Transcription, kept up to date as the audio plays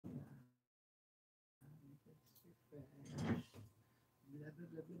Blah, blah, blah,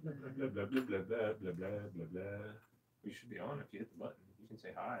 blah, blah, blah, blah, blah, blah, blah. We should be on if you hit the button. You can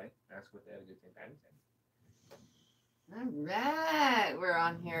say hi. Ask what they had a good St. Patty's Day. All right, we're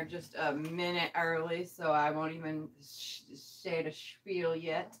on here just a minute early, so I won't even say the spiel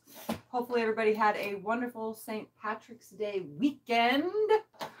yet. Hopefully everybody had a wonderful St. Patrick's Day weekend.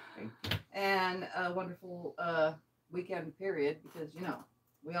 Thank you. And a wonderful weekend period, because, you know,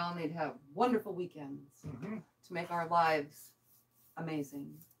 we all need to have wonderful weekends to make our lives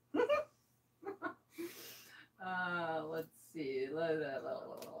amazing. Let's see. What was I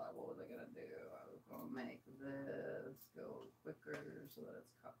going to do? I was going to make this go quicker so that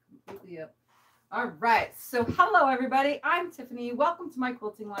it's caught completely up. All right. So hello, everybody. I'm Tiffany. Welcome to my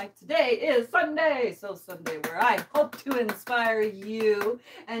quilting life. Today is Sunday. So Sunday where I hope to inspire you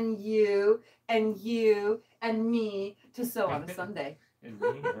and you and you and me to sew on a Sunday. And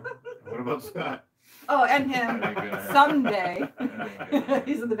me? What about Scott? Oh, and him. Someday.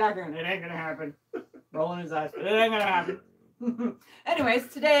 He's in the background. It ain't going to happen. Rolling his eyes. It ain't going to happen. Anyways,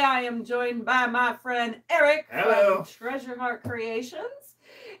 today I am joined by my friend Eric from Treasure Heart Creations.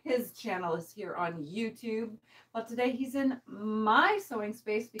 His channel is here on YouTube, but today he's in my sewing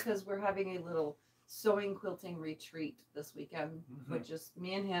space because we're having a little sewing quilting retreat this weekend with just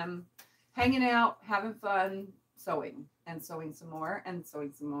me and him hanging out, having fun, sewing and sewing some more and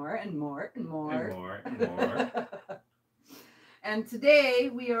sewing some more and more and more and more and more. And today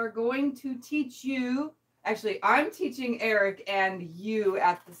we are going to teach you, actually I'm teaching Eric and you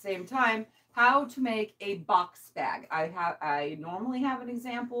at the same time how to make a box bag. I normally have an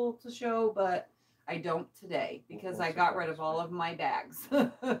example to show, but I don't today because I got rid of all of my bags.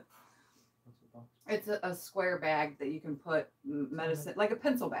 It's a square bag that you can put medicine, like a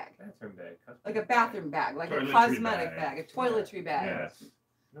pencil bag. Bathroom bag. Like a bathroom bag, like a cosmetic bag, a toiletry bag. Yes.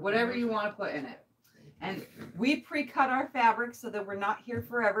 Whatever you want to put in it. And we pre-cut our fabric so that we're not here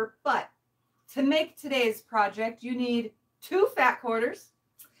forever. But to make today's project, you need 2 fat quarters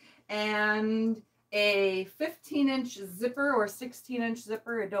and a 15-inch zipper or 16-inch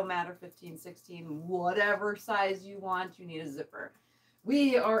zipper. It don't matter, 15, 16, whatever size you want, you need a zipper.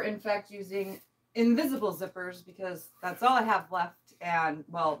 We are, in fact, using invisible zippers because that's all I have left. And,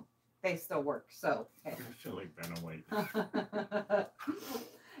 well, they still work. So, okay. I feel like ventilate.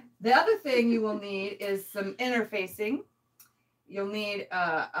 The other thing you will need is some interfacing. You'll need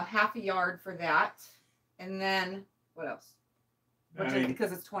a half a yard for that. And then, what else?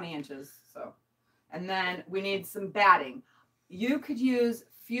 Because it's 20 inches. So, and then we need some batting. You could use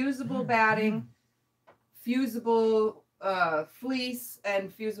fusible batting, fusible fleece,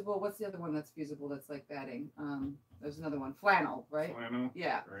 and fusible. What's the other one that's fusible that's like batting? There's another one. Flannel, right? Flannel?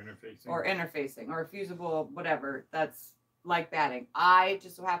 Yeah. Or interfacing. Or interfacing. Or fusible, whatever. That's like batting. I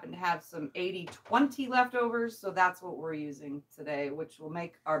just so happen to have some 80-20 leftovers, so that's what we're using today, which will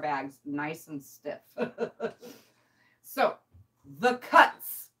make our bags nice and stiff. So, the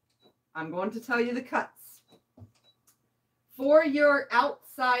cuts. I'm going to tell you the cuts. For your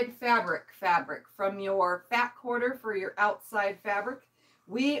outside fabric from your fat quarter for your outside fabric,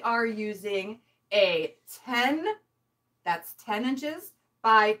 we are using a 10, that's 10 inches,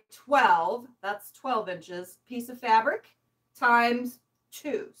 by 12, that's 12 inches, piece of fabric times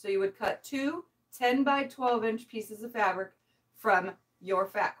 2. So you would cut 2 10 by 12 inch pieces of fabric from your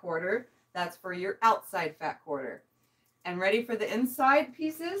fat quarter. That's for your outside fat quarter. And ready for the inside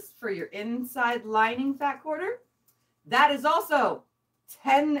pieces for your inside lining fat quarter? That is also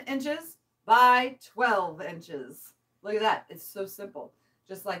 10 inches by 12 inches. Look at that. It's so simple.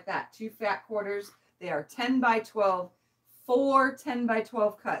 Just like that. 2 fat quarters. They are 10 by 12. 4 10 by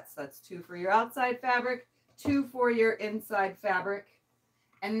 12 cuts. That's 2 for your outside fabric, 2 for your inside fabric.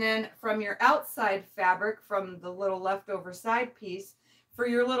 And then from your outside fabric, from the little leftover side piece, for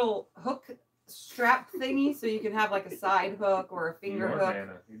your little hook strap thingy, so you can have like a side hook or a finger hook.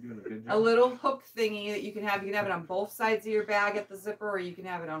 You're doing a good job. A little hook thingy that you can have. You can have it on both sides of your bag at the zipper, or you can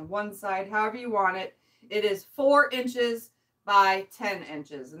have it on one side, however you want it. It is 4 inches by 10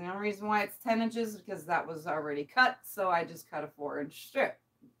 inches. And the only reason why it's 10 inches is because that was already cut. So I just cut a 4-inch strip.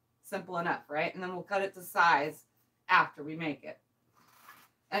 Simple enough, right? And then we'll cut it to size after we make it.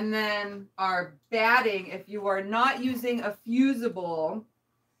 And then our batting, if you are not using a fusible,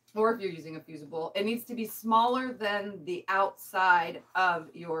 or if you're using a fusible, it needs to be smaller than the outside of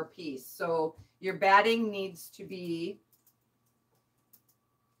your piece. So your batting needs to be,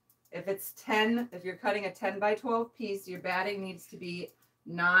 if it's 10, if you're cutting a 10 by 12 piece, your batting needs to be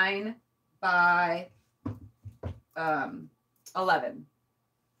 9 by 11.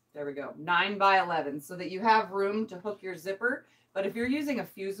 There we go. 9 by 11, so that you have room to hook your zipper. But if you're using a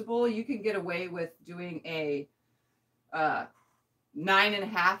fusible, you can get away with doing a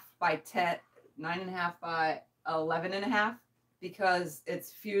 9.5 by 10, 9.5 by 11.5, because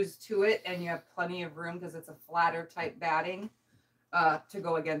it's fused to it and you have plenty of room because it's a flatter type batting to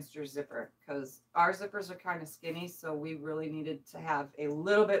go against your zipper, because our zippers are kind of skinny, so we really needed to have a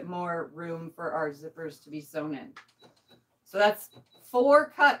little bit more room for our zippers to be sewn in. So that's 4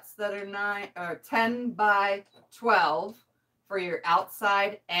 cuts that are 10 by 12 for your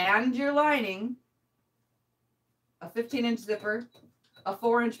outside and your lining, a 15-inch zipper, a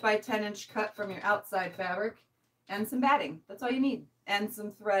 4-inch by 10-inch cut from your outside fabric, and some batting. That's all you need. And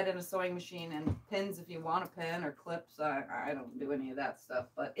some thread and a sewing machine and pins if you want a pin, or clips. I don't do any of that stuff,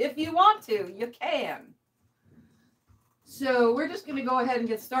 but if you want to, you can. So we're just going to go ahead and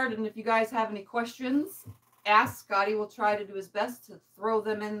get started. And if you guys have any questions, ask. Scotty will try to do his best to throw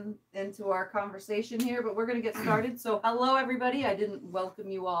them into our conversation here, but we're going to get started. So hello, everybody. I didn't welcome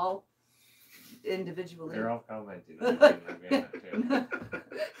you all individually. They're all commenting.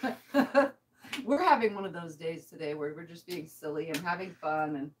 We're having one of those days today where we're just being silly and having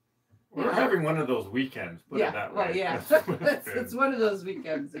fun, and we're having one of those weekends. Put it that way. Well, yeah, it's one of those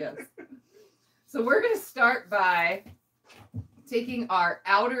weekends. Yes. So we're going to start by taking our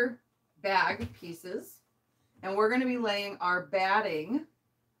outer bag pieces, and we're going to be laying our batting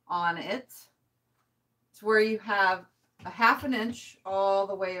on it to where you have a 1/2 inch all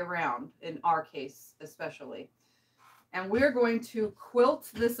the way around, in our case especially. And we're going to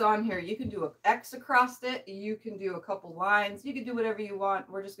quilt this on here. You can do an X across it. You can do a couple lines. You can do whatever you want.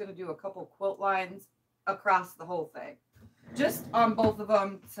 We're just going to do a couple quilt lines across the whole thing. Just on both of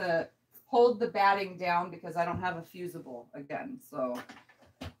them to hold the batting down, because I don't have a fusible again. So,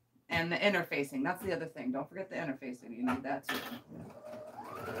 and the interfacing. That's the other thing. Don't forget the interfacing. You need that too.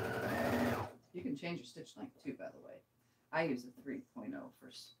 You can change your stitch length too, by the way. I use a 3.0 for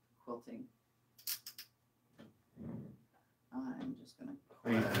quilting. I'm just gonna.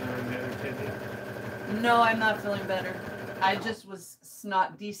 Are you feeling better, Tiffany? No, I'm not feeling better. I just was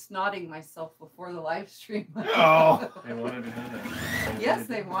de-snotting myself before the live stream. Oh. They wanted to know that. Yes,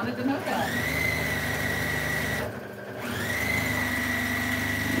 they wanted to know that.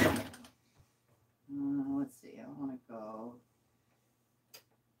 Let's see. I want to go.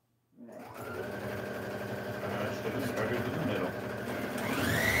 Right. Should have started in the middle.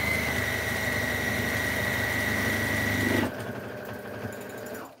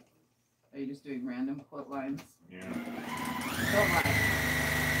 Are you just doing random quilt lines? Yeah. Don't lie.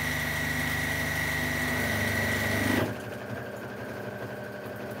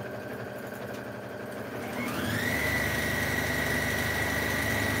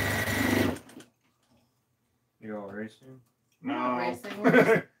 You all racing? We're not No. racing. We're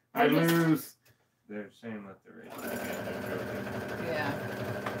just, I lose. They're saying let the race. yeah.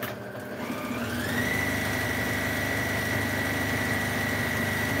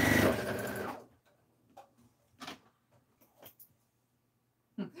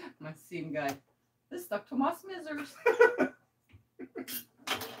 My seam guy. This stuck to my scissors.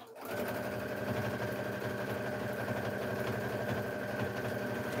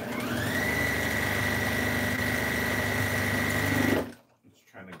 Just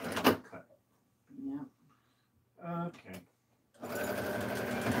trying to get a cut. Yeah. Okay.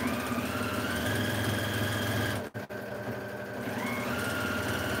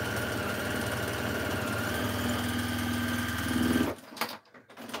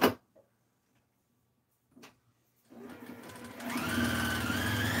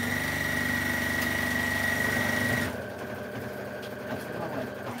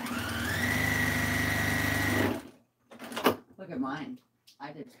 Look at mine.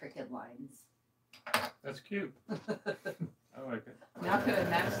 I did cricket lines. That's cute. I like it. Now could I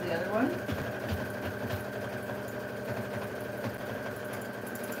match the other one?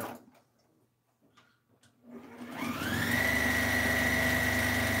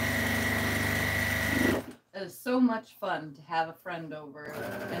 It is so much fun to have a friend over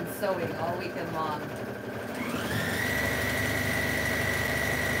and sewing all weekend long.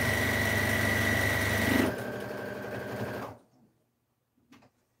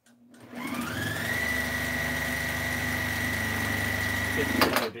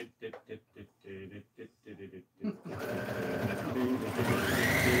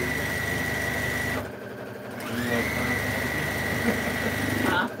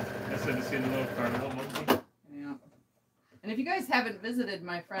 Huh? I said to see the little carnival monkey. Yeah. And if you guys haven't visited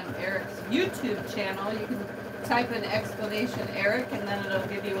my friend Eric's YouTube channel, you can type in explanation Eric, and then it'll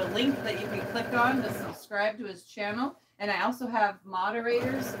give you a link that you can click on to subscribe to his channel. And I also have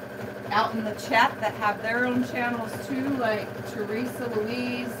moderators out in the chat that have their own channels too, like Teresa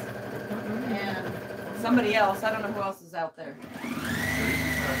Louise and somebody else. I don't know who else is out there.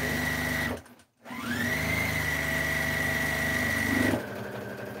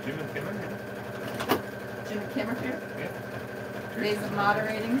 Jim and Kim are here. Jim and Kim are here. Yeah. Days of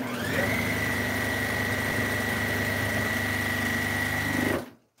moderating. Yeah.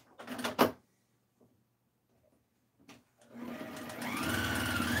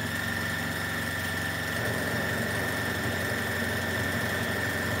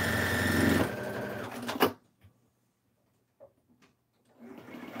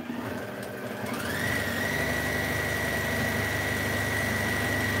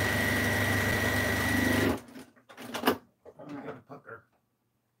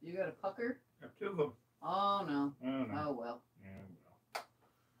 You got a pucker? Got 2 of them. Oh no. Oh, no. Oh well. Yeah,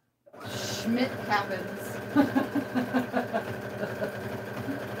 well. Schmidt happens.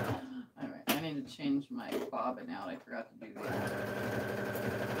 Alright, I need to change my bobbin out. I forgot to do that.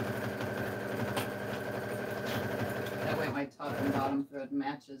 That way my top and bottom thread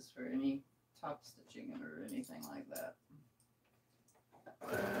matches for any top stitching or anything like that.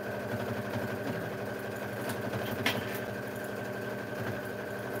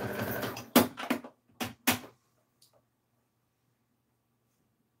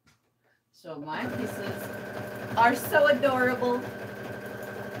 So my pieces are so adorable.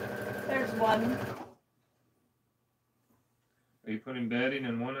 There's one. Are you putting batting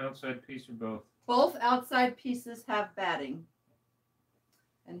in one outside piece or both? Both outside pieces have batting.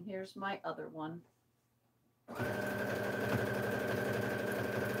 And here's my other one.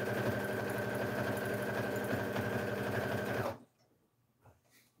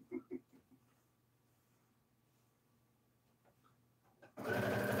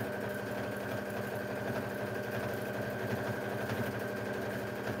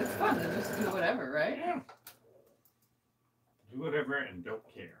 It's fun to just do whatever, right? Yeah. Do whatever and don't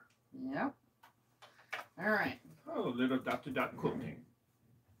care. Yep. All right. Oh, little dot to dot quilting.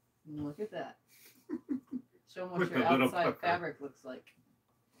 Look at that. Show them what With your a little outside pucker. fabric looks like.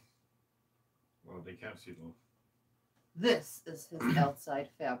 Well, they can't see the. This is his outside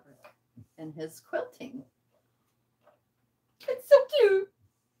fabric and his quilting. It's so cute.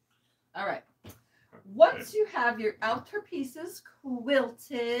 All right. Once you have your outer pieces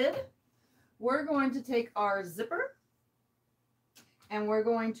quilted, we're going to take our zipper and we're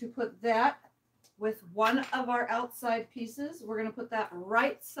going to put that with one of our outside pieces. We're going to put that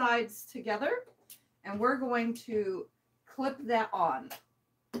right sides together and we're going to clip that on.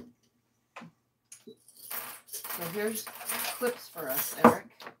 So here's clips for us, Eric.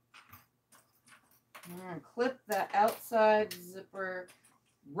 We're going to clip that outside zipper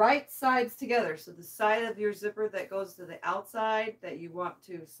right sides together. So the side of your zipper that goes to the outside that you want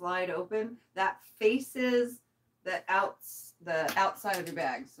to slide open, that faces the outside of your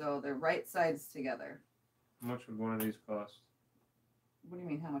bag. So they're right sides together. How much would one of these cost? What do you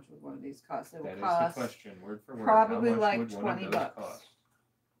mean, how much would one of these cost? It That will is cost the question, word for word. probably How much like would one of 20 those bucks. cost?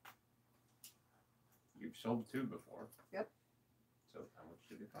 You've sold 2 before. Yep. So how much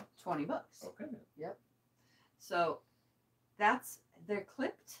did it cost? 20 bucks. Okay. Yep. So they're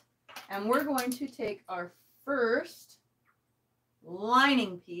clipped, and we're going to take our first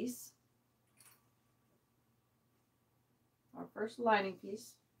lining piece,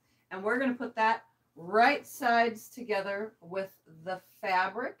 and we're going to put that right sides together with the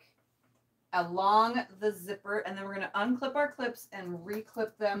fabric along the zipper, and then we're going to unclip our clips and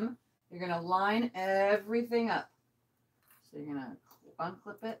reclip them. You're going to line everything up. So you're going to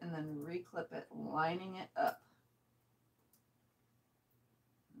unclip it and then reclip it, lining it up.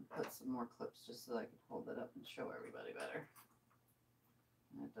 Put some more clips just so I can hold it up and show everybody better.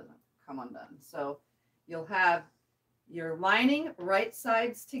 And it doesn't come undone. So you'll have your lining right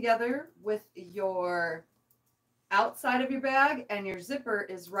sides together with your outside of your bag, and your zipper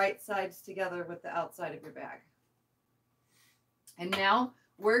is right sides together with the outside of your bag. And now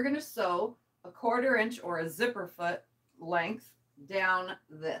we're going to sew a 1/4 inch or a zipper foot length down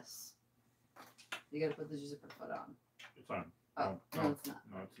this. You got to put the zipper foot on. It's on. Oh, no, it's not.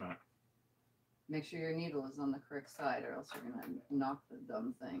 No, it's not. Make sure your needle is on the correct side or else you're going to knock the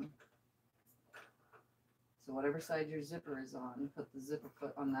dumb thing. So whatever side your zipper is on, put the zipper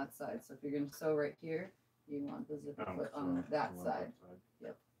foot on that side. So if you're going to sew right here, you want the zipper foot on that side.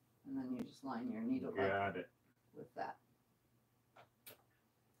 Yep. And then you just line your needle up Got it. with that.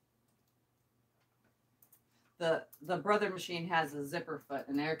 The brother machine has a zipper foot,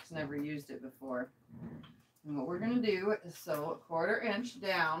 and Eric's never used it before. And what we're going to do is sew a 1/4 inch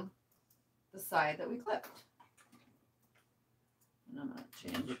down the side that we clipped. And I'm going to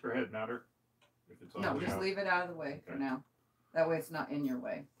change. Zipper head matter? If it's on No, the just out. leave it out of the way for Okay. now. That way it's not in your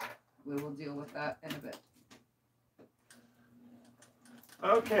way. we will deal with that in a bit.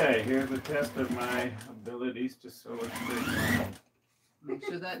 Okay, here's a test of my abilities to sew a straight line. Make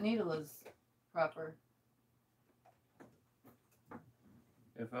sure that needle is proper.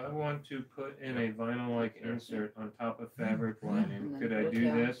 If I want to put in a vinyl-like insert on top of fabric lining, could I put it do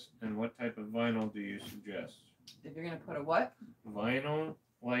down. this? And what type of vinyl do you suggest? If you're gonna put a what?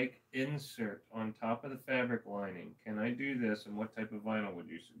 Vinyl-like insert on top of the fabric lining. Can I do this? And what type of vinyl would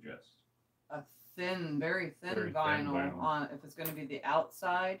you suggest? A thin, very thin Very thin vinyl vinyl. on. If it's gonna be the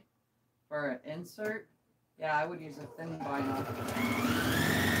outside for an insert, yeah, I would use a thin vinyl.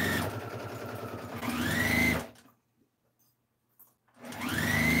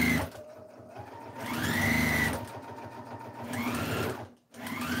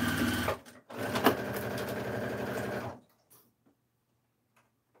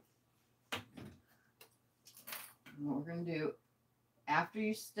 And what we're gonna do after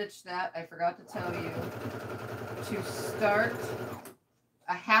you stitch that, I forgot to tell you to start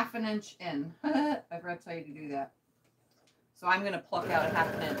a 1/2 inch in. I forgot to tell you to do that. So I'm going to pluck out a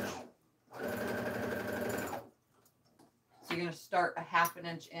 1/2 inch. So you're going to start a 1/2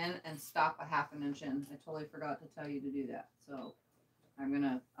 inch in and stop a 1/2 inch in. I totally forgot to tell you to do that. So I'm going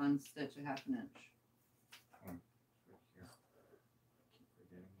to unstitch a 1/2 inch.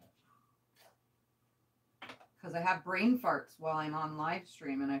 Because I have brain farts while I'm on live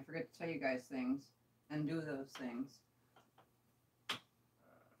stream and I forget to tell you guys things and do those things.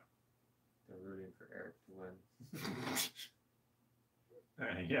 They're rooting for Eric to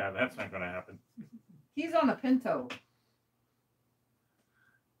win. Yeah, that's not going to happen. He's on a Pinto.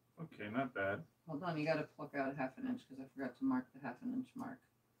 Okay, not bad. Hold on, you got to pluck out a 1/2 inch because I forgot to mark the 1/2 inch mark.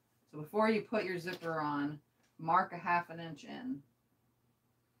 So before you put your zipper on, mark a 1/2 inch in.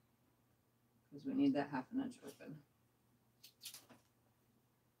 Because we need that 1/2 inch open.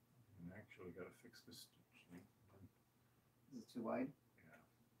 And actually got to fix this stitching. Is it too wide? Yeah.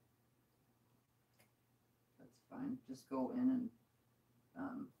 That's fine. Just go in and,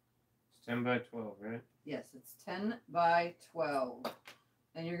 It's 10 by 12, right? yes, it's 10 by 12.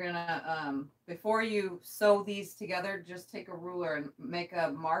 And you're gonna, before you sew these together, just take a ruler and make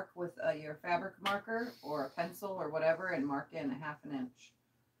a mark with your fabric marker or a pencil or whatever and mark in a 1/2 inch.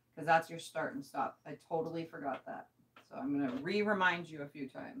 Because that's your start and stop. I totally forgot that. So I'm going to remind you a few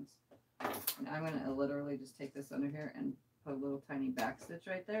times. And I'm going to literally just take this under here and put a little tiny back stitch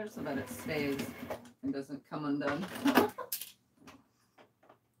right there so that it stays and doesn't come undone.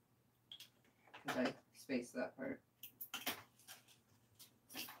 Because I spaced that part.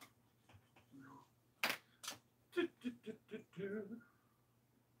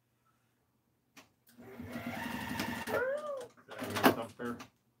 Thumper.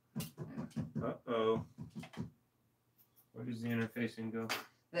 Uh-oh. Where does the interfacing go?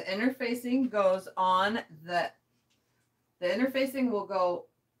 The interfacing goes on the interfacing will go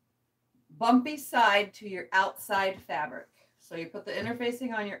bumpy side to your outside fabric. So you put the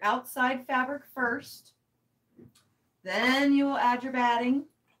interfacing on your outside fabric first. Then you will add your batting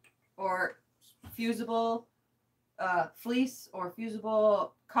or fusible fleece or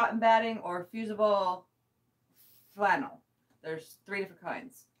fusible cotton batting or fusible flannel. There's 3 different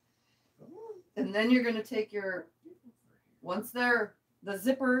kinds. And then you're going to take your, once the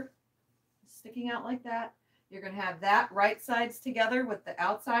zipper is sticking out like that, you're going to have that right sides together with the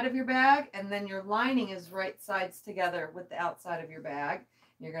outside of your bag, and then your lining is right sides together with the outside of your bag.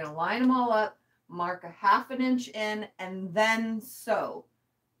 You're going to line them all up, mark a 1/2 inch in, and then sew.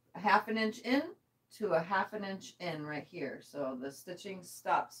 A 1/2 inch in to a 1/2 inch in right here. So the stitching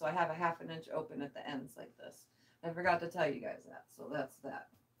stops. So I have a 1/2 inch open at the ends like this. I forgot to tell you guys that. So that's that.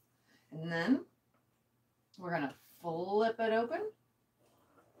 And then we're going to flip it open.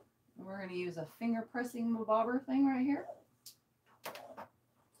 And we're going to use a finger pressing bobber thing right here.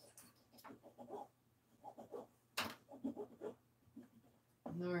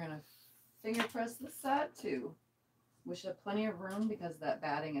 And then we're going to finger press this side too. We should have plenty of room because that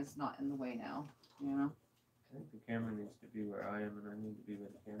batting is not in the way now, you know? I think the camera needs to be where I am and I need to be where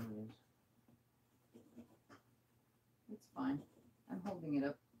the camera is. It's fine. I'm holding it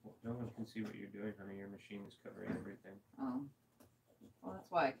up. Well, no one can see what you're doing, honey. Your machine is covering everything. Well,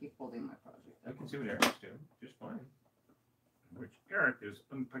 that's why I keep holding my project I up. can see what Eric's doing. Just fine. Which Eric is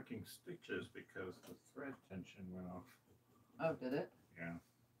unpicking stitches because the thread tension went off. Oh, did it? Yeah.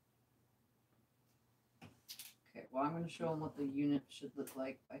 Okay, well, I'm going to show them what the unit should look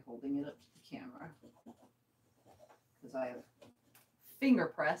like by holding it up to the camera. Because I have finger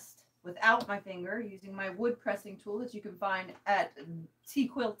pressed without my finger using my wood pressing tool that you can find at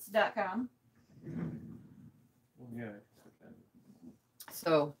tquilts.com. Well, yeah. I can put that.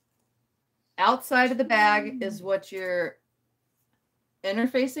 So outside of the bag is what your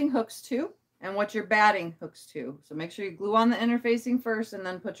interfacing hooks to and what your batting hooks to. So make sure you glue on the interfacing first and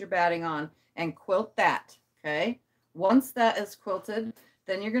then put your batting on and quilt that, okay? Once that is quilted,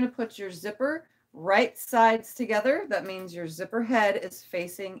 then you're going to put your zipper right sides together. That means your zipper head is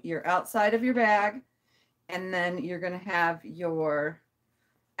facing your outside of your bag, and then you're going to have your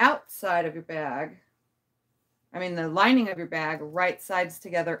outside of your bag, the lining of your bag, right sides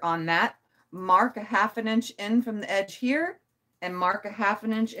together on that. Mark a 1/2 inch in from the edge here and mark a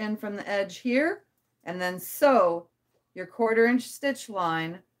 1/2 inch in from the edge here, and then sew your 1/4 inch stitch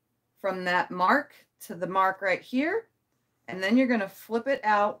line from that mark to the mark right here. And then you're going to flip it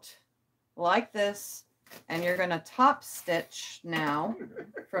out like this, and you're going to top stitch now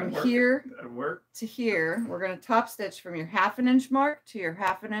from here to here. We're going to top stitch from your 1/2 inch mark to your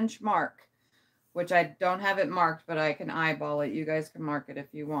 1/2 inch mark, which I don't have it marked, but I can eyeball it. You guys can mark it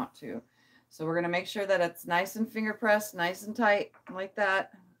if you want to. So we're going to make sure that it's nice and finger pressed, nice and tight like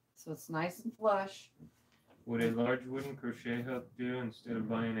that. So it's nice and flush. Would a large wooden crochet hook do instead of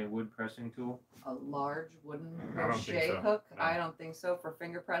buying a wood pressing tool? A large wooden I don't think crochet so. hook? No. I don't think so. For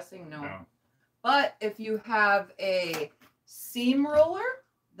finger pressing, no. No. But if you have a seam roller,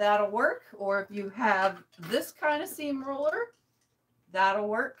 that'll work. Or if you have this kind of seam roller, that'll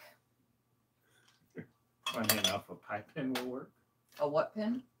work. Funny enough, a pipe pin will work. A what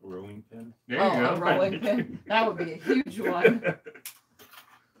pin? A rolling pin. There Oh, you go. a rolling pin. That would be a huge one.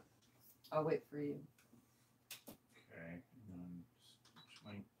 I'll wait for you. Okay. And stitch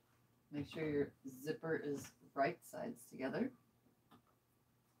length. Make sure your zipper is right sides together.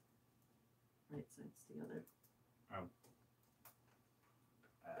 Right sides together. Oh.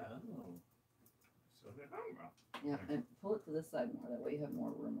 So they're wrong. Yeah, and pull it to this side more. That way you have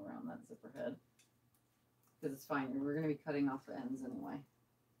more room around that zipper head. Because it's fine. We're going to be cutting off the ends anyway.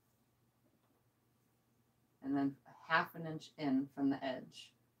 And then a 1/2 inch in from the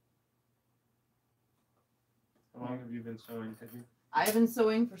edge. How long have you been sewing, Tiffany? I've been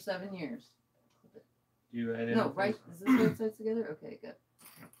sewing for 7 years. Do you add No, interface? right? Is this right sides together? Okay, good.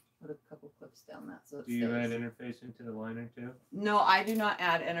 Put a couple clips down that so it Do you stays. add interface into the liner too? No, I do not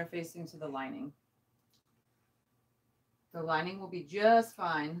add interfacing to the lining. The lining will be just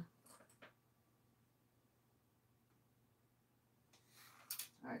fine.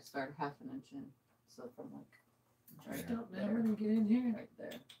 All right, start 1/2 inch in. So from like right Stop, man. there, We're going to get in here. right there.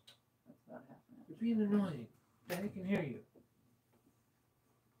 That's about 1/2 inch. You're being annoying. Daddy can hear you.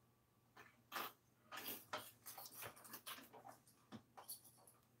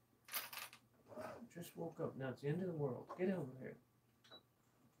 Just woke up. Now it's the end of the world. Get over here.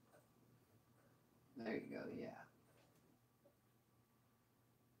 There you go, yeah.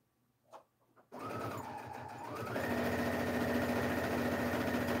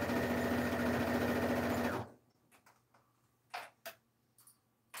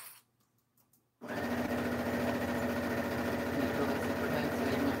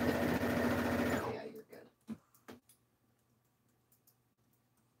 Yeah, you're good.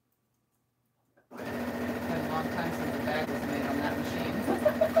 It's been a long time since the bag was made on that machine.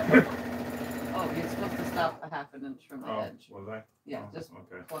 Oh, you're supposed to stop a 1/2 inch from the Oh, edge. was I? Yeah, Oh, just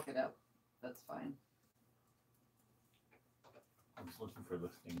okay. pluck it out. That's fine. I was looking for the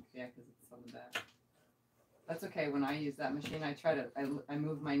thing. Yeah, because it's on the back. That's okay. When I use that machine, I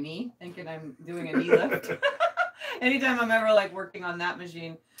move my knee, thinking I'm doing a knee lift. Anytime I'm ever like working on that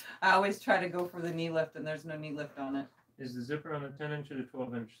machine, I always try to go for the knee lift, and there's no knee lift on it. Is the zipper on the 10-inch or the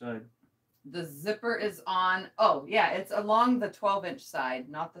 12-inch side? The zipper is on, oh yeah, it's along the 12-inch side,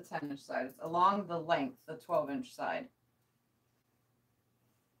 not the 10-inch side. It's along the length, the 12-inch side.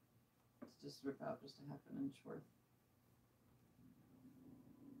 Let's just rip out just a 1/2 inch worth.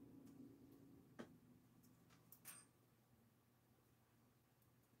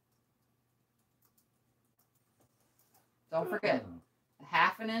 Don't forget, a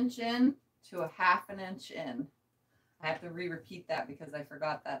 1/2 inch in to a 1/2 inch in. I have to repeat that because I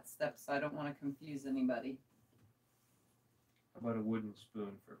forgot that step, so I don't want to confuse anybody. How about a wooden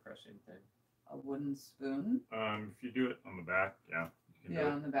spoon for pressing things? A wooden spoon. If you do it on the back, yeah. You can do Yeah,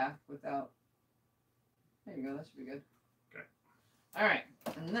 it. on the back without. There you go. That should be good. Okay. All right,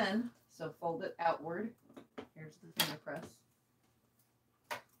 and then so fold it outward. Here's the finger press.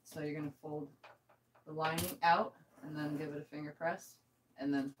 So you're gonna fold the lining out and then give it a finger press,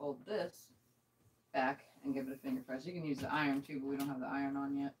 and then fold this back and give it a finger press. You can use the iron too, but we don't have the iron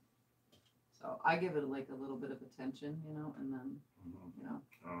on yet. So I give it like a little bit of a tension, you know, and then you know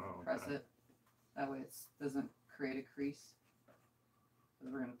Oh, press okay. it. That way it doesn't create a crease.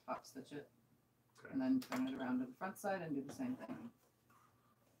 Because we're gonna top stitch it. Okay. And then turn it around to the front side and do the same thing.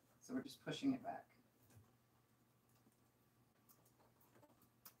 So we're just pushing it back.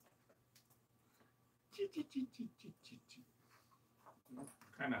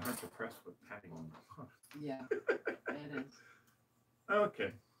 Kind of hard to press with padding on. Yeah, it is.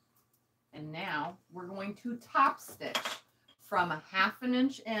 Okay. And now we're going to top stitch from a 1/2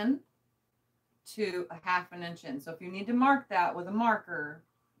 inch in to a 1/2 inch in. So if you need to mark that with a marker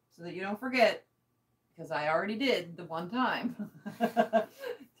so that you don't forget, because I already did the one time,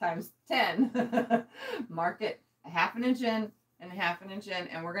 times 10, mark it a 1/2 inch in and a 1/2 inch in,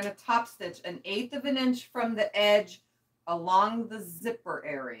 and we're going to top stitch 1/8 inch from the edge along the zipper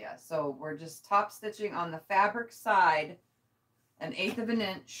area. So we're just top stitching on the fabric side 1/8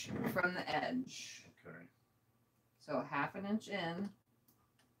 inch from the edge. Okay. So a 1/2 inch in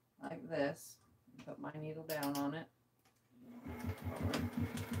like this. Put my needle down on it.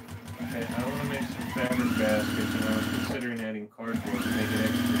 Okay, I want to make some fabric baskets, and I was considering adding cardboard to make it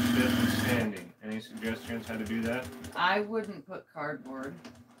extra stiff and standing. Any suggestions how to do that? I wouldn't put cardboard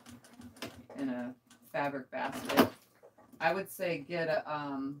in a fabric basket. I would say get a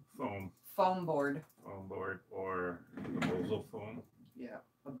foam board. Foam board or the Bosel foam. Yeah,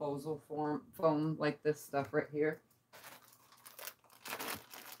 a Bosel foam like this stuff right here.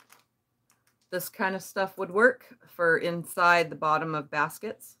 This kind of stuff would work for inside the bottom of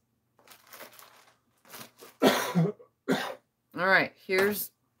baskets. All right,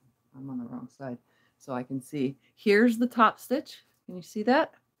 I'm on the wrong side so I can see. Here's the top stitch. Can you see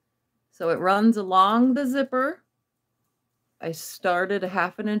that? So it runs along the zipper. I started a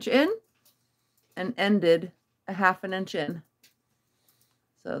 1/2 inch in and ended a 1/2 inch in.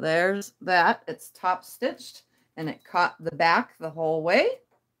 So there's that. It's top stitched and it caught the back the whole way.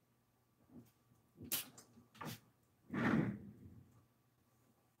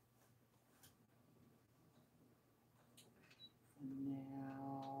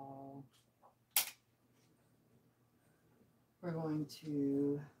 Now we're going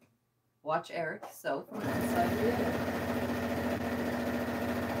to watch Eric sew from one side to the other.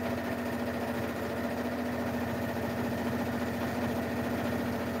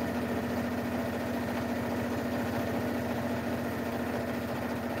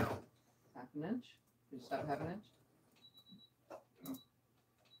 An inch? Did you stop 1/2 inch? No.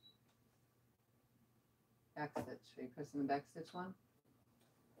 Back stitch. Are you pressing the back stitch one?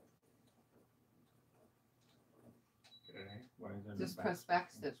 Okay. Why is that Just press back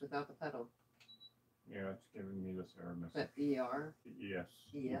stitch without the pedal. Yeah, it's giving me this error message. But ER. Yes.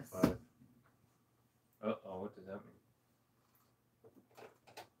 Yes. E5. Uh-oh, what does that mean?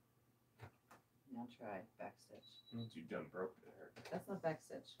 Now try back stitch. It means you done broke there. That's not back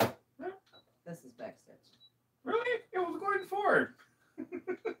stitch. This is back stitch. Really? It was going forward.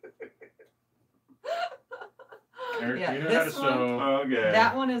 Eric, Yeah, you know how to this sew. Okay.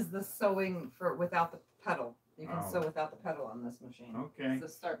 That one is the sewing for without the pedal. You can Oh. sew without the pedal on this machine. Okay. It's the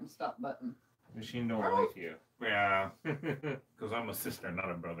start and stop button. Machine don't like you. Yeah, because I'm a sister,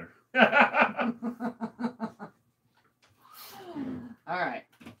 not a brother. All right.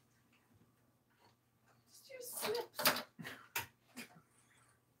 Just use snips.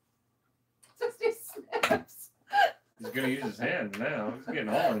 Just use snips. He's gonna use his hand now. He's getting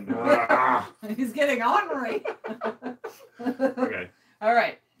all into it. He's getting ornery. Okay. All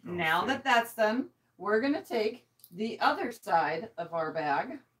right. Oh, Now see. that that's done, we're going to take the other side of our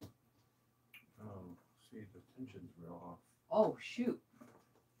bag. Oh, see, the tension's real off. Oh, shoot.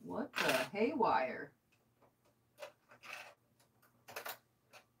 What the haywire?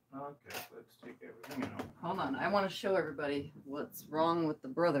 Okay, let's take everything out. Hold on. I want to show everybody what's wrong with the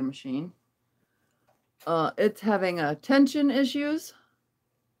brother machine. It's having tension issues.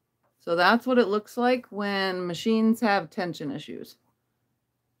 So that's what it looks like when machines have tension issues.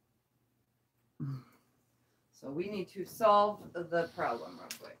 So we need to solve the problem real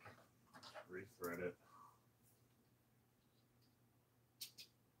quick. Rethread it.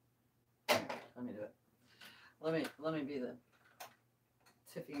 Let me do it. Let me be the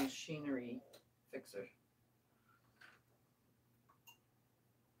Tiffany machinery fixer.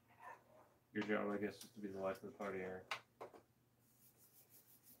 Your job, I guess, is to be the life of the party, Eric.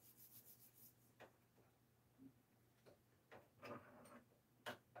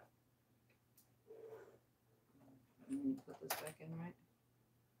 You need to put this back in, right?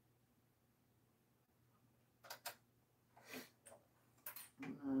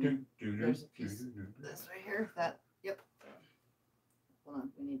 There's a piece of this right here. That, yep. Hold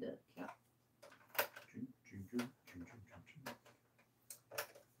on, we need to count.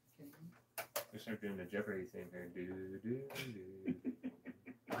 We start doing the Jeopardy thing here. Do, do, do.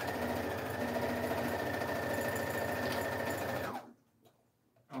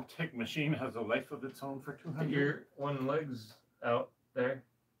 Oh, Quilting machine has a life of its own for Get 200. your one leg's out there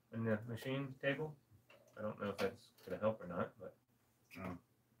in the machine table. I don't know if that's going to help or not, but Oh,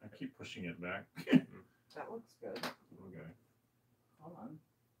 I keep pushing it back. That looks good. Okay. Hold on.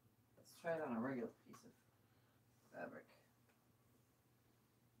 Let's try it on a regular piece of fabric.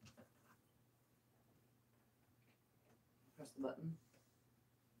 Press the button.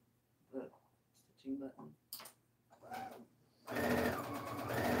 The stitching button.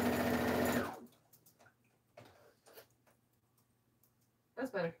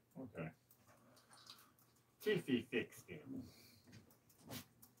 That's better. Okay. Tiffy fixed it.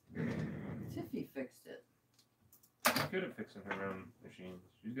 Tiffy fixed it. she's good at fixing her own machines.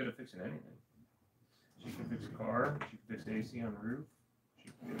 She's good at fixing anything. She can fix a car. She can fix the AC on the roof. She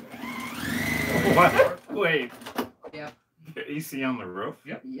can do What? Wait. Yep. The AC on the roof?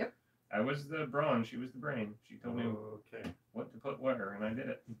 Yep. Yep. I was the brawn. She was the brain. She told me Okay. what to put where, and I did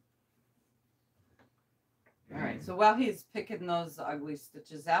it. All right. So while he's picking those ugly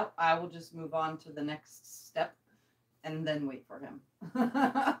stitches out, I will just move on to the next step and then wait for him.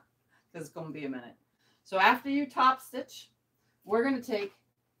 Because it's going to be a minute. So after you top stitch, we're going to take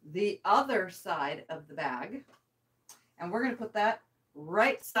the other side of the bag and we're going to put that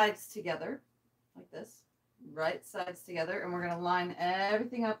right sides together like this. Right sides together. And we're going to line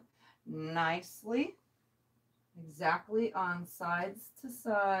everything up nicely. Exactly on sides to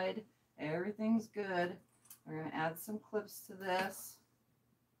side. Everything's good. We're going to add some clips to this.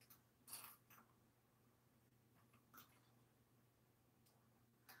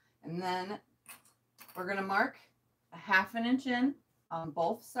 And then we're going to mark a 1/2 inch in on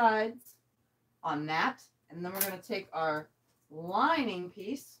both sides on that. And then we're going to take our lining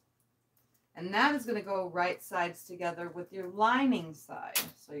piece and that is going to go right sides together with your lining side.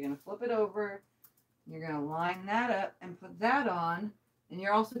 So you're going to flip it over. You're going to line that up and put that on. And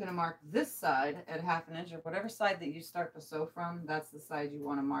you're also going to mark this side at 1/2 inch or whatever side that you start to sew from. That's the side you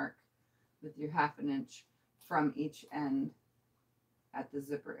want to mark with your 1/2 inch from each end at the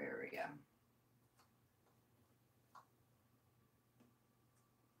zipper area.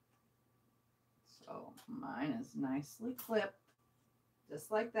 So mine is nicely clipped,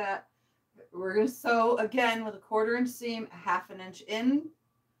 just like that. We're going to sew again with a 1/4 inch seam, a 1/2 inch in,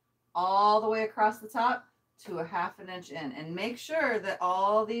 all the way across the top to a 1/2 inch in. And make sure that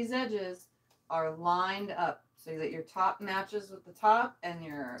all these edges are lined up so that your top matches with the top and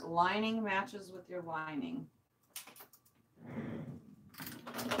your lining matches with your lining.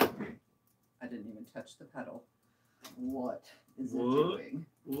 I didn't even touch the pedal. What is it doing?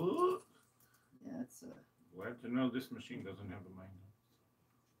 What? Yeah, it's a... Glad to know this machine doesn't have a mind.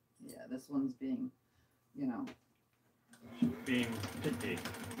 Yeah, this one's being, you know. Being picky.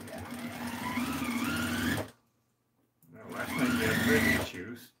 Yeah. Now, last night you had red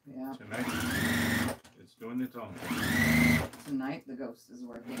issues. Yeah. Tonight, it's doing its own thing. Tonight the ghost is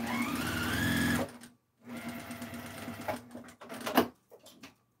working out.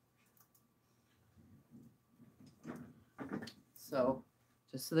 So,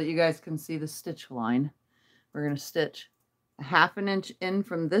 just so that you guys can see the stitch line, we're going to stitch a 1/2 inch in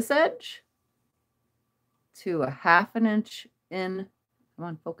from this edge to a 1/2 inch in. Come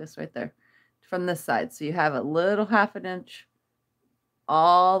on, focus right there. From this side. So you have a little 1/2 inch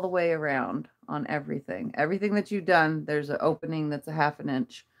all the way around on everything. Everything that you've done, there's an opening that's a 1/2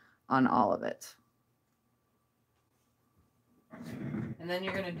 inch on all of it. And then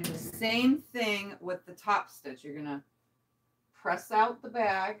you're going to do the same thing with the top stitch. You're going to press out the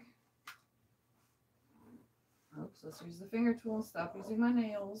bag. Oops, let's use the finger tool and stop using my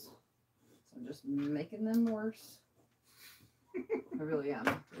nails. So I'm just making them worse. I really am.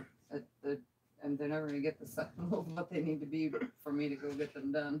 And they're never going to get the size of what they need to be for me to go get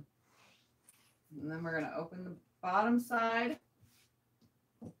them done. And then we're going to open the bottom side.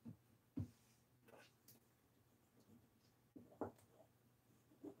 We're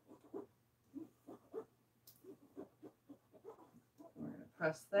going to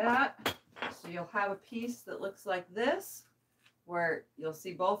press that. So you'll have a piece that looks like this, where you'll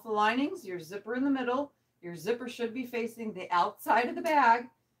see both the linings, your zipper in the middle. Your zipper should be facing the outside of the bag.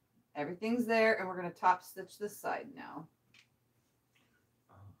 Everything's there, and we're going to top stitch this side now.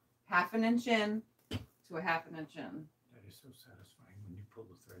 1/2 inch in to a 1/2 inch in. That is so satisfying when you pull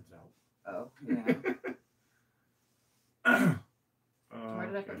the threads out. Oh, yeah. Where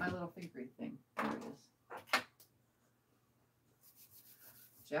did I put my little fingering thing? There it is.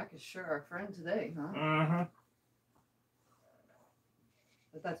 Jack is sure our friend today, huh? Uh-huh.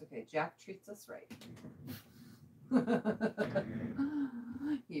 But that's okay. Jack treats us right.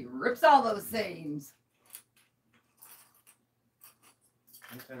 He rips all those seams.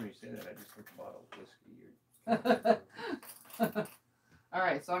 Anytime you say that, I just think a bottle of whiskey. All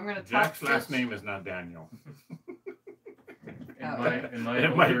right, so I'm gonna top Jack's last stitch. name is not Daniel. In my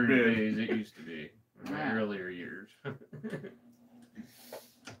It might older be. days, it used to be. In my Alright. earlier years.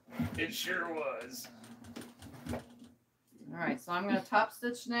 It sure was. All right, so I'm gonna top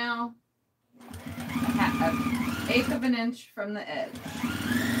stitch now. An eighth of an inch from the edge.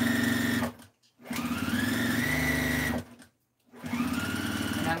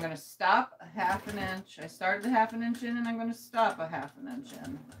 And I'm going to stop a half an inch. I started a half an inch in and I'm going to stop a half an inch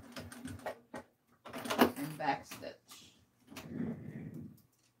in. And back stitch.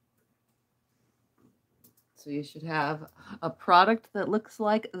 So you should have a product that looks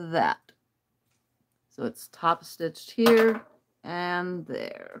like that. So it's top stitched here and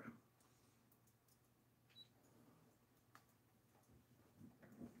there.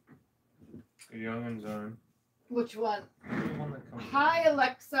 The young one's on. Which one? The one that comes Hi,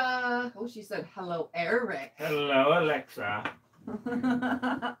 Alexa. Oh, she said hello, Eric. Hello, Alexa.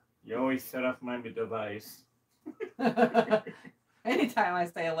 You always set off my device. Anytime I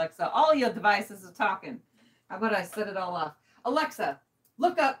say Alexa, all your devices are talking. How about I set it all off? Alexa,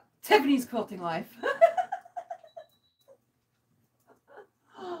 look up Tiffany's Quilting Life.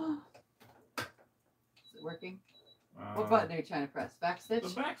 Is it working? What button are you trying to press? Back stitch? The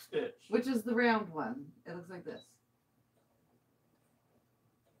back stitch. Which is the round one? It looks like this.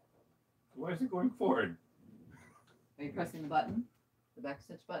 Why is it going forward? Are you pressing the button? The back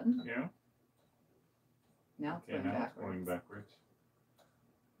stitch button? Yeah. Now it's Okay, going now backwards. it's going backwards.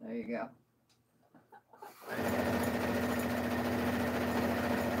 There you go.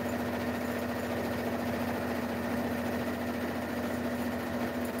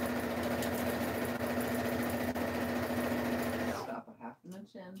 Stop a half an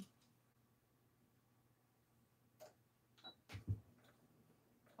inch in.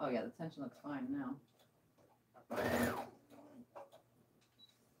 Oh yeah, the tension looks fine now. Okay.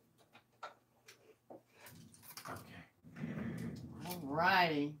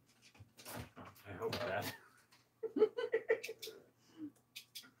 Alrighty. I hope that.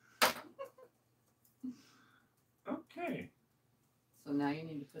 Okay. So now you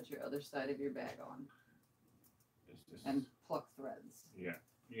need to put your other side of your bag on This and pluck threads. yeah.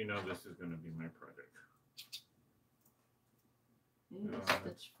 You know this is going to be my project. You need to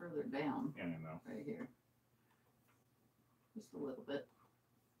stitch further down Yeah, I know. right here. Just a little bit.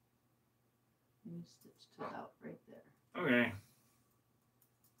 And you stitched it out right there. Okay.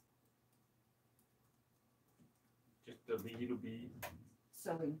 Just a little bit.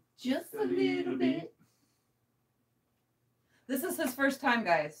 Sewing just a little bit. This is his first time,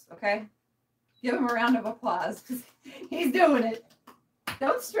 guys, okay? Give him a round of applause because he's doing it.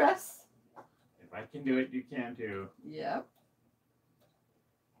 Don't stress. If I can do it, you can too. Yep.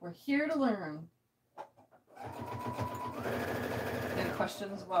 We're here to learn. Any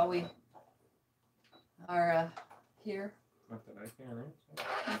questions while we are here? Not that I can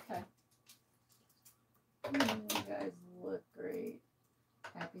answer. Okay. You guys look great.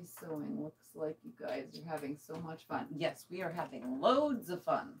 Happy sewing. Looks like you guys are having so much fun. Yes, we are having loads of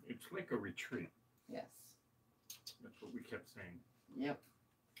fun. It's like a retreat. Yes. That's what we kept saying. Yep.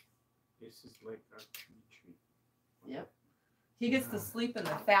 This is like a retreat. Yep. He gets to sleep in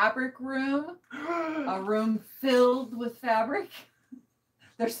the fabric room, a room filled with fabric.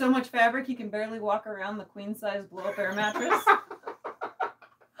 There's so much fabric he can barely walk around the queen size blow up air mattress.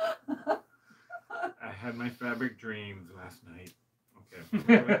 I had my fabric dreams last night.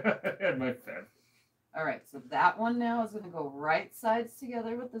 Okay. I had my fab. All right, so that one now is going to go right sides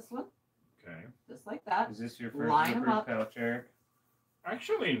together with this one, Okay. just like that. Is this your first Line 'em zipper up. pouch, Eric?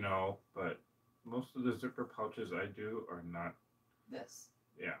 Actually, no, but most of the zipper pouches I do are not, This.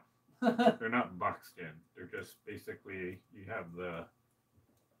 yeah, they're not boxed in. They're just basically, you have the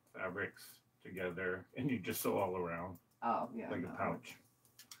fabrics together and you just sew all around Oh, yeah. like no, a pouch.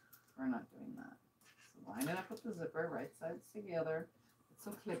 We're not doing that. So line it up with the zipper, right sides together. Put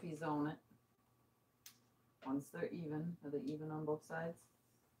some clippies on it. Once they're even, are they even on both sides?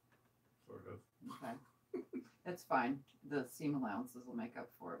 Sort of. Okay. It's fine. The seam allowances will make up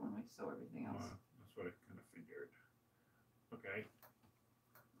for it when we sew everything else. That's what I kind of figured. Okay.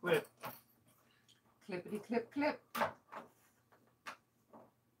 Quit. Clippity clip clip.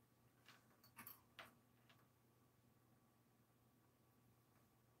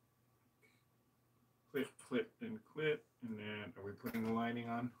 Clip, clip, and clip. And then, are we putting the lining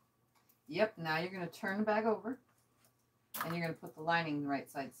on? Yep, now you're going to turn the bag over and you're going to put the lining right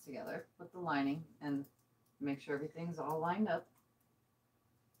sides together. Put the lining and make sure everything's all lined up.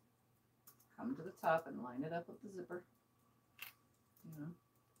 Come to the top and line it up with the zipper. You know.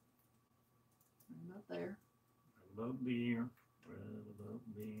 out there. I love beer. I love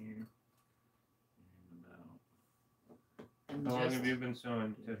beer. And How long have you been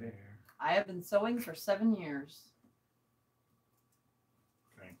sewing, Tiffany? I have been sewing for 7 years.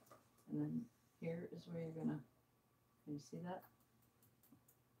 Okay. And then here is where you're gonna. Can you see that?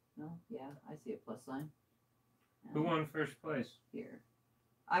 No? Yeah, I see a plus sign. Who won first place? Here.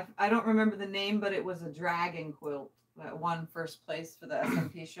 I don't remember the name, but it was a dragon quilt that won first place for the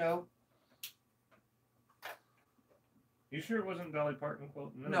SMP show. You sure it wasn't Dolly Parton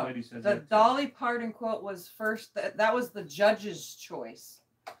quilt? Another No, lady says the that, Dolly Parton quilt was first. That was the judge's choice.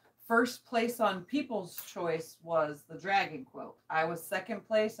 First place on People's Choice was the dragon quilt. I was second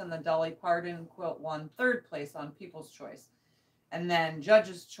place, and the Dolly Parton quilt won third place on People's Choice. And then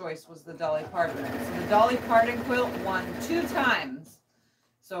judge's choice was the Dolly Parton. So the Dolly Parton quilt won 2 times.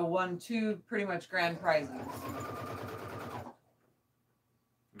 So won 2 pretty much grand prizes.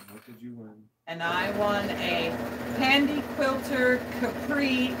 What did you win? And I won a Handy Quilter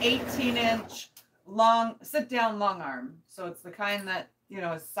Capri 18-inch long sit-down long arm. So it's the kind that, you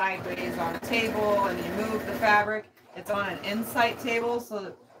know, is sideways on a table and you move the fabric. It's on an insight table, so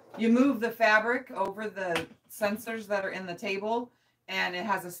that you move the fabric over the sensors that are in the table, and it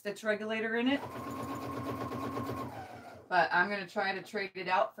has a stitch regulator in it. But I'm going to try to trade it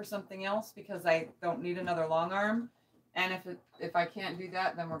out for something else because I don't need another long arm. And if I can't do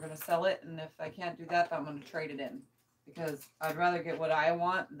that, then we're going to sell it. And if I can't do that, then I'm going to trade it in. Because I'd rather get what I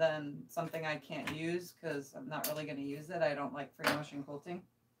want than something I can't use because I'm not really going to use it. I don't like free motion quilting.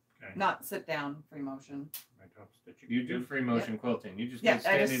 Okay. Not sit down free motion. My top stitch. You do free motion quilting. You just Yeah, get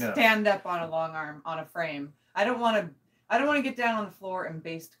I standing just up. stand up on a long arm on a frame. I don't want to get down on the floor and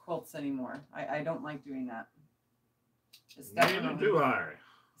baste quilts anymore. I don't like doing that. It's Neither do I.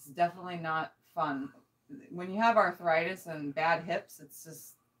 It's definitely not fun. When you have arthritis and bad hips, it's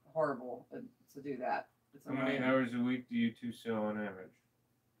just horrible to do that. It's How many annoying. hours a week do you 2 sew on average?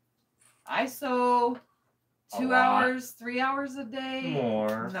 I sew A 2 lot. hours, 3 hours a day.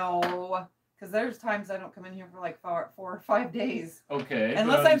 More. No, because there's times I don't come in here for like 4 or 5 days. Okay.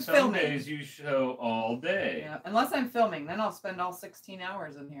 Unless but I'm some filming. days you sew all day. Yeah, unless I'm filming, then I'll spend all 16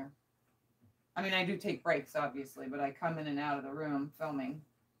 hours in here. I mean, I do take breaks, obviously, but I come in and out of the room filming.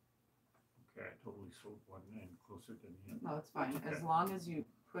 Okay, I totally sold one end closer than the other. No, it's fine. As Okay. long as you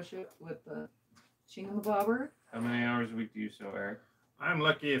push it with the chingamabobber, How many hours a week do you sew, Eric? I'm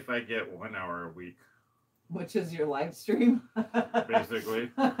lucky if I get 1 hour a week, which is your live stream. basically.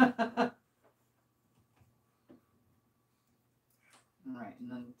 All right,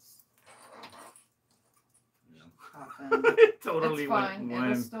 and then Yeah. pop in. It totally It's went fine.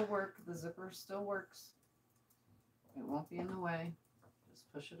 one. It'll still work. The zipper still works. It won't be in the way.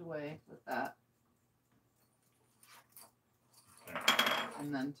 Just push it away with that. Okay.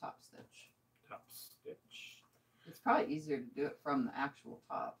 And then top stitch. Top stitch. It's probably easier to do it from the actual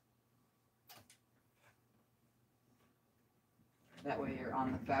top. That way you're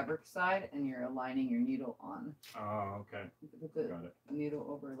on the fabric side and you're aligning your needle on. Oh, okay. Put the Got it. needle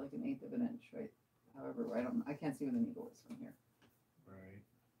over like 1/8 of an inch, right? However, I can't see where the needle is from here. Right.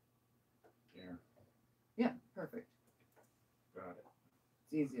 There. Yeah, perfect. Got it.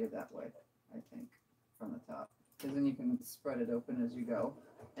 It's easier that way, I think, from the top. Because then you can spread it open as you go.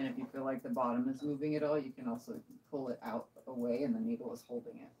 And if you feel like the bottom is moving at all, you can also pull it out away and the needle is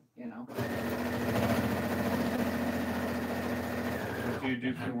holding it, you know? What do you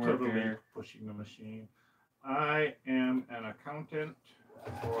do for I'm work, totally Eric? pushing the machine. I am an accountant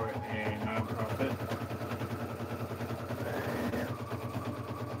for a nonprofit.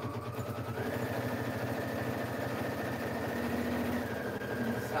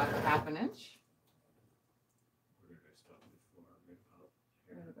 Stop a 1/2 inch. Where did I stop before?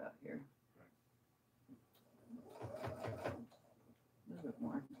 Right about here. Right about here. A little bit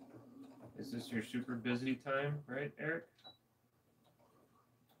more. Is this your super busy time, right, Eric?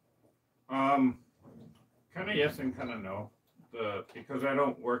 Kind of yes and kind of no. Because I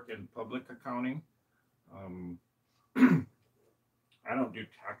don't work in public accounting, I don't do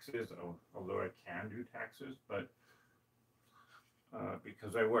taxes, although I can do taxes, but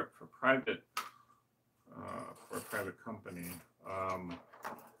because I work for a private company,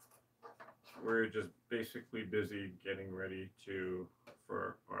 we're just basically busy getting ready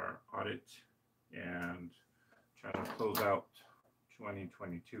for our audit and trying to close out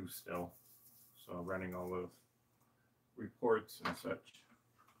 2022 still. So running all of reports and such.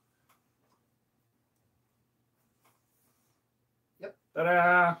 Yep.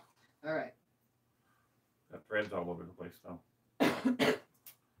 Ta-da! All right. That thread's all over the place though.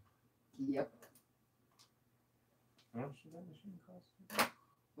 Yep. How much did that machine cost?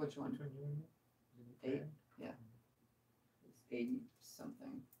 Which one? Between you and me? 8, yeah. It's 80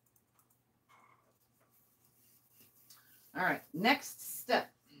 something. All right, next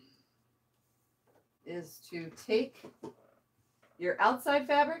step is to take your outside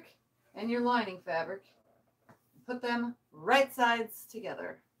fabric and your lining fabric, put them right sides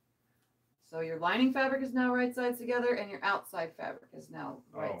together. So your lining fabric is now right sides together and your outside fabric is now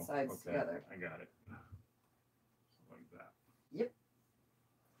right sides together. I got it. Like that. Yep.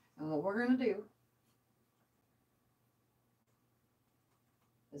 And what we're going to do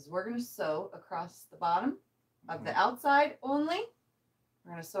is we're going to sew across the bottom of the outside only.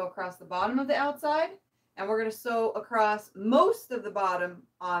 We're going to sew across the bottom of the outside, and we're going to sew across most of the bottom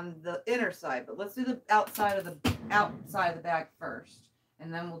on the inner side. But let's do the outside of the bag first,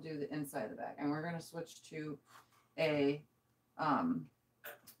 and then we'll do the inside of the bag. And we're going to switch to a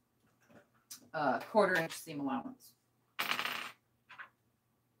 1/4 inch seam allowance,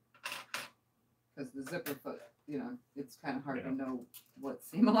 because the zipper foot, you know, it's kind of hard to know what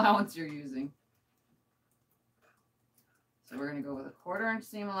seam allowance you're using. So we're going to go with a 1/4 inch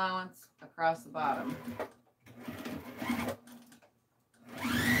seam allowance across the bottom.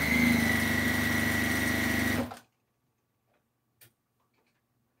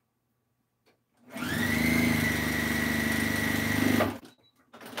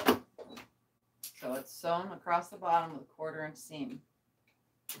 So it's sewn across the bottom with a 1/4 inch seam.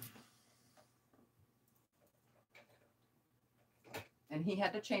 And he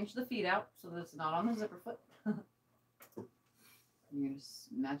had to change the feet out so that it's not on the zipper foot. You're going to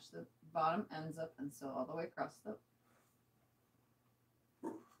match the bottom ends up and sew all the way across the.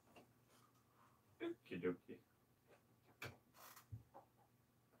 Okie dokie.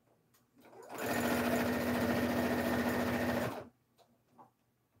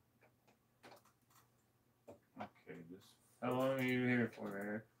 Okay, How long are you here for,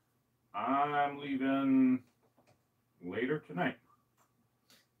 Eric? I'm leaving later tonight.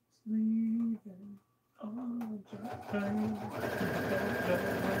 Leaving on time.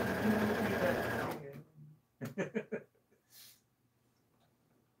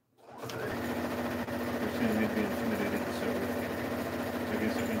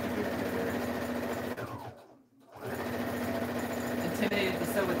 Intimidated to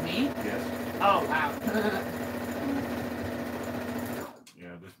sew with me? Yes. Oh, wow.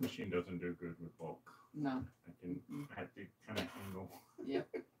 Yeah, this machine doesn't do good with bulk. No. I have to kind of angle. Yep.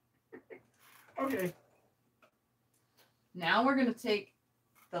 Okay. Now we're going to take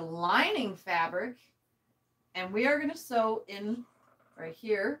the lining fabric and we are going to sew in right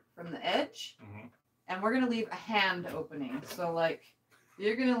here from the edge. Mm-hmm. And we're going to leave a hand opening. So like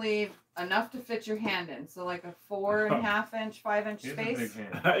you're going to leave enough to fit your hand in. So like a 4.5 inch, 5 inch space.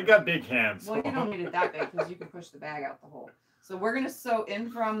 I got big hands. Well, you don't need it that big because you can push the bag out the hole. So we're going to sew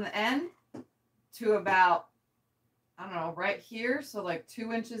in from the end to about, I don't know, right here. So like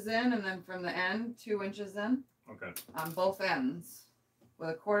 2 inches in, and then from the end, 2 inches in. Okay. On both ends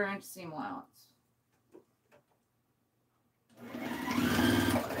with a 1/4 inch seam allowance.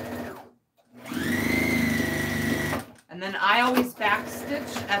 And then I always back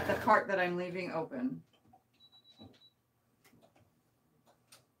stitch at the part that I'm leaving open.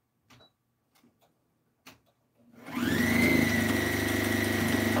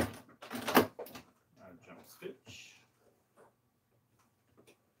 Jump stitch.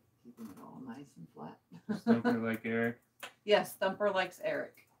 Keeping it all nice and flat. Thumper like Eric. Yes, Thumper likes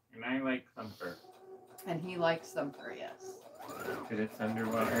Eric. And I like Thumper. And he likes Thumper, yes. Did it thunder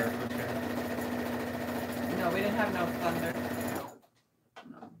while Eric was there? No, we didn't have no thunder.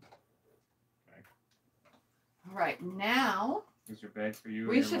 No. Okay. All right, now Is your bag for you?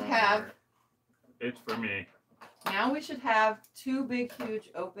 we should have. It's for me. Now we should have 2 big, huge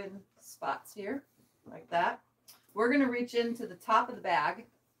open spots here, like that. We're going to reach into the top of the bag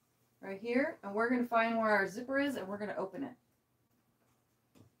right here, and we're going to find where our zipper is, and we're going to open it.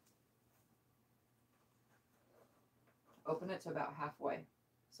 Open it to about halfway.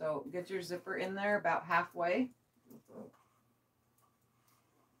 So get your zipper in there about halfway.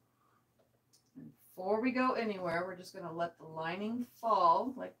 And before we go anywhere, we're just going to let the lining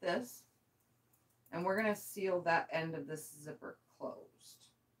fall like this. And we're going to seal that end of this zipper closed.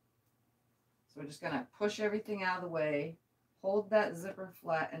 So we're just going to push everything out of the way, hold that zipper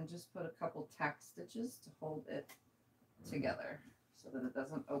flat, and just put a couple tack stitches to hold it together so that it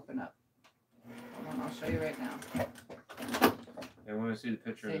doesn't open up. Hold on, I'll show you right now. I want to see the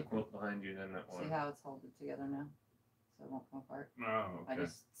picture of See? the quilt behind you, then that one. See how it's holding together now? So it won't come apart. Oh, I okay.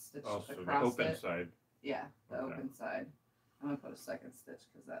 just stitched Also, the across open it. side. Yeah, the Okay. open side. I'm going to put a second stitch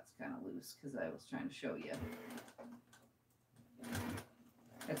because that's kind of loose because I was trying to show you.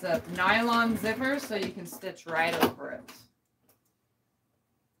 It's a nylon zipper, so you can stitch right over it.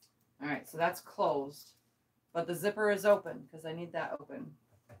 All right, so that's closed, but the zipper is open because I need that open.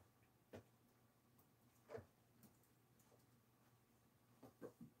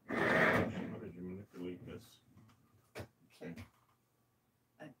 How did you manipulate this? Okay.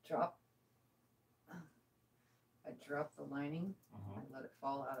 I drop the lining. I let it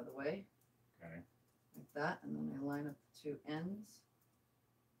fall out of the way. Okay. Like that, and then I line up the two ends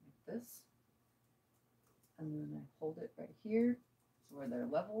like this. And then I hold it right here so where they're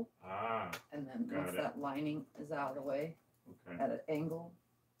level. Ah. And then Got once it. that lining is out of the way Okay. at an angle,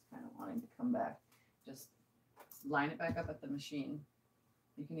 it's kind of wanting to come back. Just line it back up at the machine.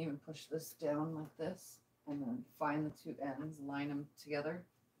 You can even push this down like this and then find the two ends, line them together.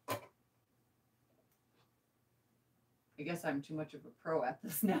 I guess I'm too much of a pro at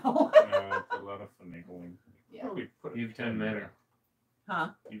this now. It's a lot of finagling. Yeah. Probably put a You've pin done many. there. Huh?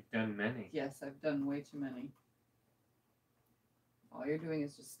 You've done many. Yes, I've done way too many. All you're doing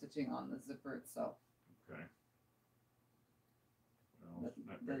is just stitching on the zipper itself. Okay. Well, The-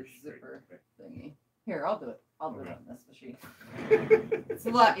 not the very straight. zipper. Okay. Thingy. Here, I'll do it. I'll do it Okay. on this machine. It's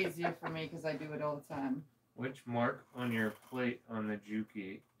a lot easier for me because I do it all the time. Which mark on your plate on the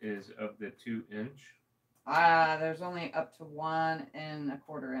Juki is of the 2-inch? There's only up to 1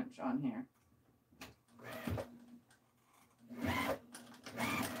 1/4 inch on here.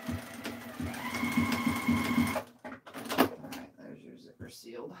 Alright, there's your zipper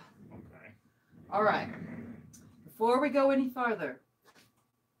sealed. Okay. Alright. Before we go any farther,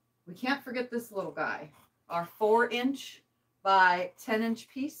 we can't forget this little guy. Our 4-inch by 10-inch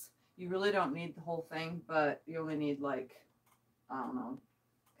piece. You really don't need the whole thing, but you only need like, I don't know,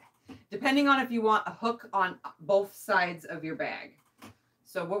 depending on if you want a hook on both sides of your bag.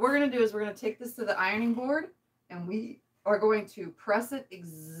 So what we're going to do is we're going to take this to the ironing board and we are going to press it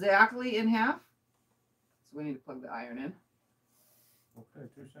exactly in half. So we need to plug the iron in. Okay,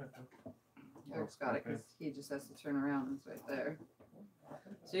 2 seconds. Eric's got it because he just has to turn around. It's right there.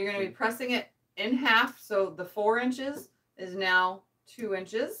 So you're going to be pressing it in half. So the 4 inches is now 2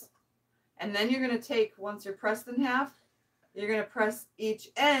 inches. And then you're going to take, once you're pressed in half, you're going to press each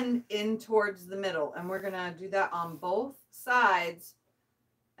end in towards the middle. And we're going to do that on both sides.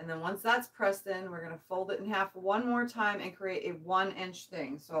 And then once that's pressed in, we're going to fold it in half one more time and create a 1-inch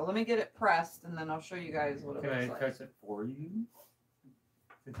thing. So let me get it pressed and then I'll show you guys what it Can I looks like. press it for you?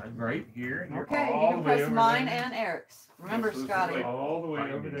 Since I'm right here and you're Okay, you all can the way press over mine there. and Eric's. Remember, So this is Scotty, like all the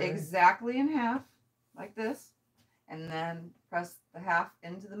way over there. exactly in half, like this. And then press the half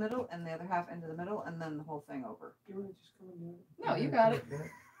into the middle and the other half into the middle and then the whole thing over. You want to just come and do it? No, you got it.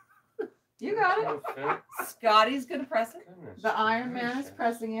 You got it. Okay. Scotty's going to press it. Goodness The Iron Man is gracious.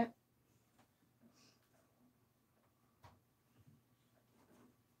 pressing it.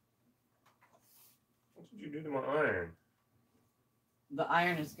 What did you do to my iron? The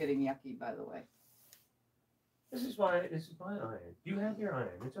iron is getting yucky, by the way. This is my iron. You have your iron.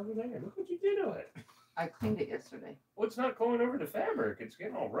 It's over there. Look what you did to it. I cleaned it yesterday. Well, it's not going over the fabric. It's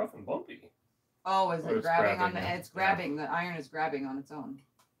getting all rough and bumpy. Oh, is Oh, it it's grabbing on grabbing the? it. It's grabbing. The iron is grabbing on its own.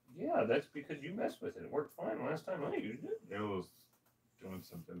 Yeah, that's because you messed with it. It worked fine last time I used it. It was doing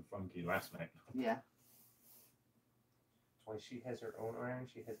something funky last night. Yeah. That's why she has her own iron.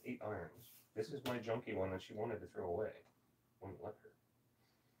 She has 8 irons. This is my junky one that she wanted to throw away. Wouldn't let her.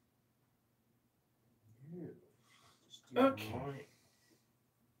 You. Just do Okay. mine.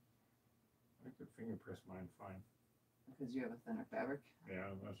 I could finger press mine fine. Because you have a thinner fabric. Yeah,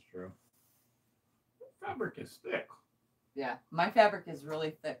 that's true. Fabric is thick. Yeah, my fabric is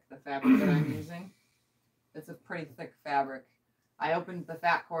really thick, the fabric that I'm using. It's a pretty thick fabric. I opened the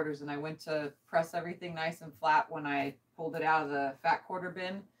fat quarters and I went to press everything nice and flat when I pulled it out of the fat quarter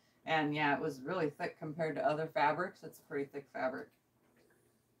bin. And yeah, it was really thick compared to other fabrics. It's a pretty thick fabric.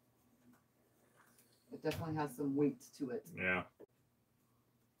 It definitely has some weight to it. Yeah.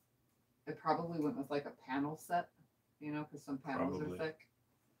 It probably went with like a panel set, you know, because some panels Probably. are thick.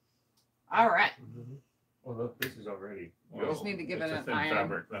 All right. Well, look, this is already. You just need to give it's it a an thin iron.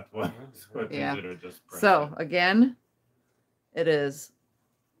 fabric. That's why. So it's Yeah. easier to just press So it. again, it is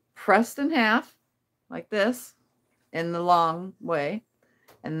pressed in half like this in the long way.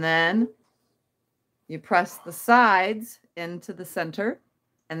 And then you press the sides into the center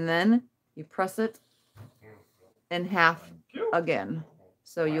and then you press it in half Thank you. again.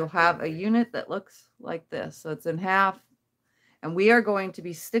 So you'll have a unit that looks like this. So it's in half. And we are going to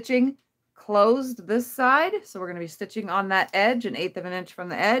be stitching closed this side. So we're going to be stitching on that edge, 1/8 of an inch from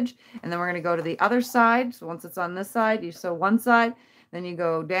the edge. And then we're going to go to the other side. So once it's on this side, you sew one side. Then you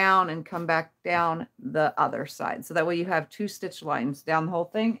go down and come back down the other side. So that way you have 2 stitch lines down the whole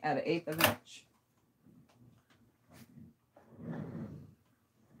thing at 1/8 of an inch.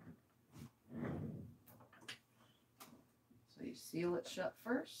 So you seal it shut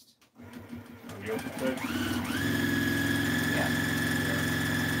first. You open it? Yeah.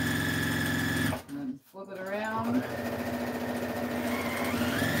 And then flip it around.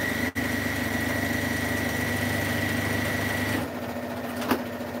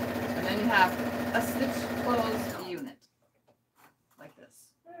 And then you have a stitch closed unit. Like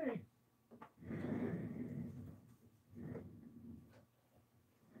this. Hey.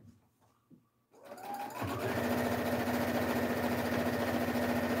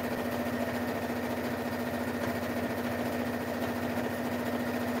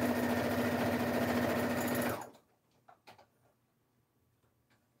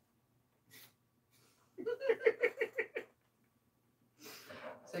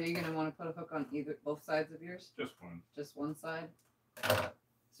 So you're going to want to put a hook on both sides of yours? Just one. Just one side?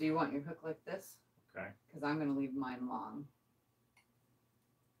 So you want your hook like this? Okay. Because I'm going to leave mine long.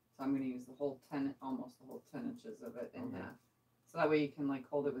 So I'm going to use the whole 10, almost the whole 10 inches of it in Okay. half. So that way you can like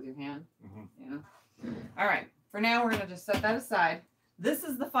hold it with your hand, Mm-hmm. you know? All right. For now, we're going to just set that aside. This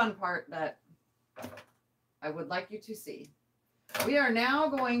is the fun part that I would like you to see. We are now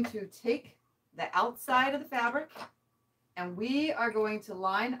going to take the outside of the fabric and we are going to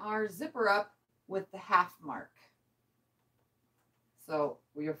line our zipper up with the half mark. So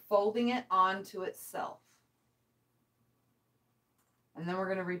you're folding it onto itself. And then we're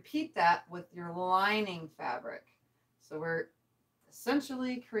going to repeat that with your lining fabric. So we're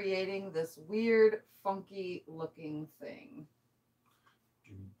essentially creating this weird, funky looking thing.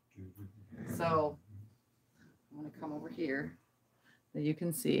 So I'm going to come over here so you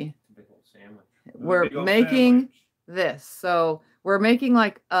can see. It's a big old sandwich. We're Big old making sandwich. this. So we're making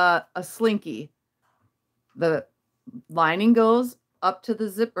like a slinky. The lining goes up to the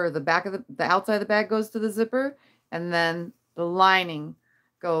zipper. The back of the outside of the bag goes to the zipper. And then the lining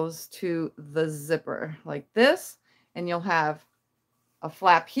goes to the zipper like this. And you'll have a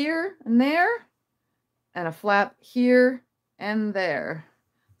flap here and there. And a flap here and there.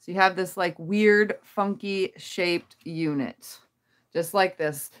 So you have this like weird, funky shaped unit. Just like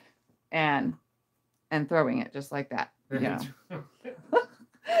this. And throwing it just like that. Yeah.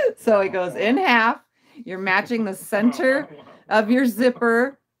 So it goes in half. You're matching the center of your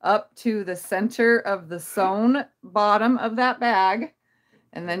zipper up to the center of the sewn bottom of that bag.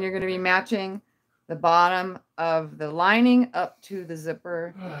 And then you're going to be matching the bottom of the lining up to the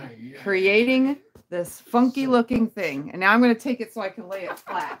zipper, creating this funky looking thing. And now I'm going to take it so I can lay it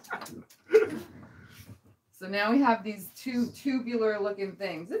flat. So now we have these 2 tubular looking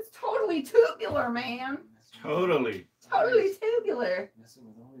things. It's totally tubular, man. Totally. Totally tubular. Messing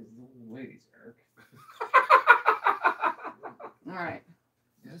with all these little ladies, Eric. All right.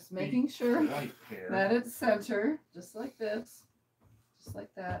 Just making sure White hair. that it's center, just like this. Just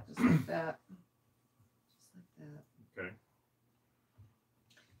like that, just like that. Just like that. Okay.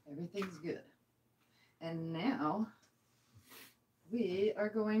 Everything's good. And now we are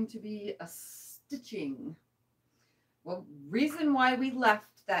going to be stitching. Well, reason why we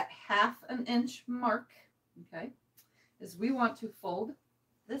left that 1/2 inch mark, okay, is we want to fold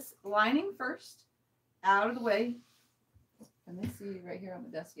this lining first out of the way. Can they see right here on the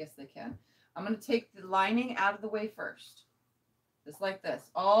desk? Yes, they can. I'm going to take the lining out of the way first. Just like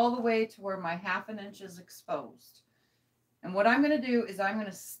this, all the way to where my 1/2 inch is exposed. And what I'm going to do is I'm going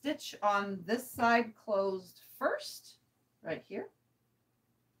to stitch on this side closed first, right here,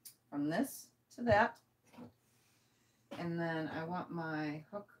 from this to that. And then I want my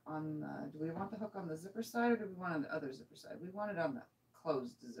hook on the, do we want the hook on the zipper side or do we want it on the other zipper side? We want it on the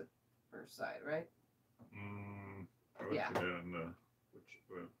closed zipper side, right? Yeah. Yeah. On the,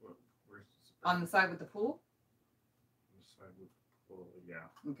 where's the zipper? On the side with the pool? On the side with the pool,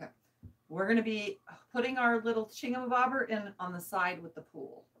 yeah. Okay. We're going to be putting our little chingamabobber in on the side with the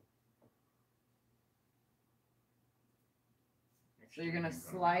pool. So you're going to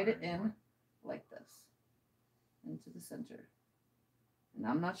slide it in like this into the center. And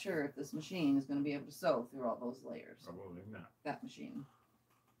I'm not sure if this machine is going to be able to sew through all those layers. Probably not. That machine.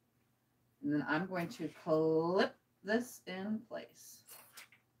 And then I'm going to clip this in place.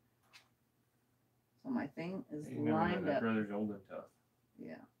 So my thing is lined My up. brother's old and tough.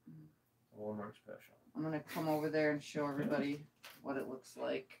 Yeah. Walmart special. I'm going to come over there and show everybody what it looks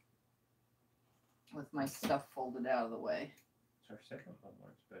like with my stuff folded out of the way. It's our second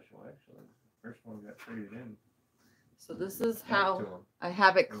Walmart special, actually. The first one got traded in. So this is Back how to 'em. I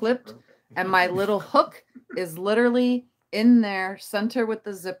have it It was clipped, broken. and my little hook is literally in there, center with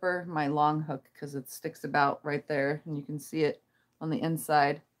the zipper, my long hook, because it sticks about right there, and you can see it on the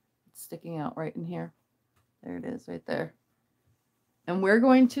inside. It's sticking out right in here. There it is right there. And we're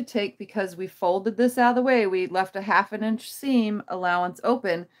going to take, because we folded this out of the way, we left a 1/2 inch seam allowance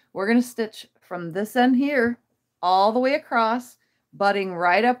open. We're going to stitch from this end here all the way across, butting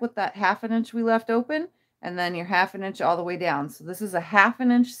right up with that 1/2 inch we left open, and then your 1/2 inch all the way down. So this is a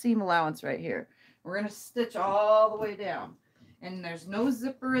 1/2 inch seam allowance right here. We're going to stitch all the way down, and there's no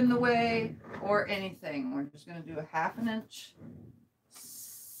zipper in the way or anything. We're just going to do a 1/2 inch,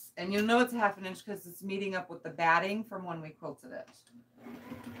 and you'll know it's a 1/2 inch because it's meeting up with the batting from when we quilted it.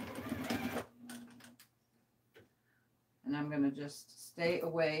 And I'm going to just stay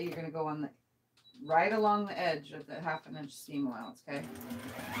away. You're going to go on the right along the edge of the 1/2 inch seam allowance, okay?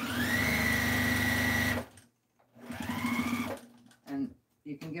 And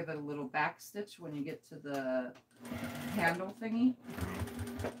you can give it a little back stitch when you get to the handle thingy.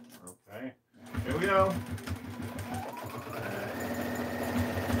 Okay, here we go.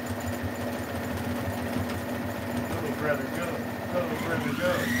 Go, brother, go. Go, brother,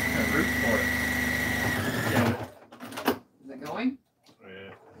 go. Yeah, root for it. Yeah. Is it going?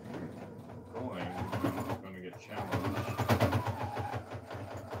 Yeah. Going. I'm going to get challenged.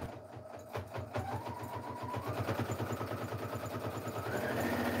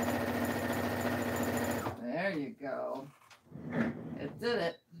 There you go. It did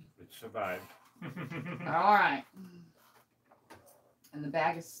it. It survived. All right. And the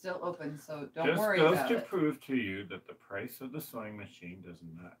bag is still open, so don't worry about it. Just goes to prove to you that the price of the sewing machine does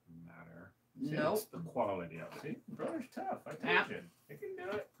not matter. Nope. It's the quality of it. See, brother's tough. I told Yeah. you. You can do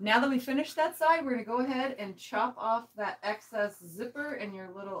it. Now that we finished that side, we're going to go ahead and chop off that excess zipper and your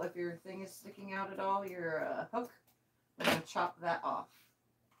little, if your thing is sticking out at all, your hook, we're going to chop that off.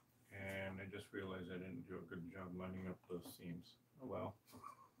 And I just realized I didn't do a good job lining up those seams. Oh well.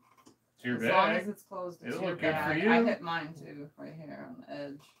 It's your As bag. long as it's closed, it's It'll your look good for bag. you. I hit mine too, right here on the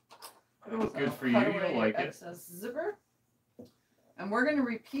edge. It'll look So good for you. cut You'll away like it. excess zipper. And we're going to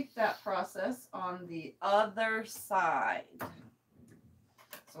repeat that process on the other side.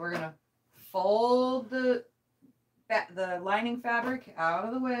 So we're going to fold the lining fabric out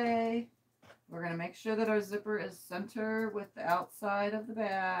of the way. We're going to make sure that our zipper is center with the outside of the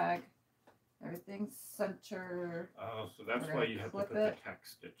bag. Everything's center. Oh, so that's We're why gonna you have to clip put the it. tack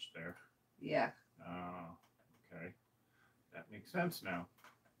stitch there. Yeah. Oh, okay. That makes sense now.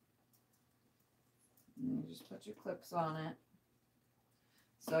 And you just put your clips on it.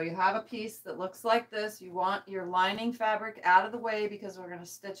 So you have a piece that looks like this. You want your lining fabric out of the way because we're going to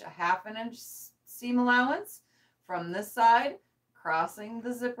stitch a 1/2 inch seam allowance from this side, crossing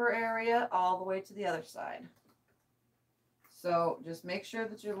the zipper area all the way to the other side. So just make sure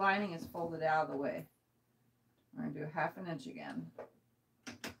that your lining is folded out of the way. We're going to do a 1/2 inch again.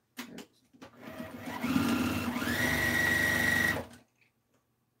 Oops.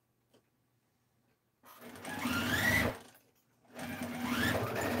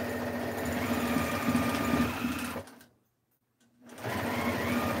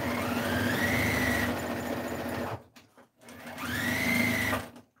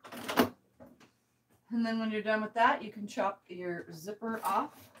 And then when you're done with that, you can chop your zipper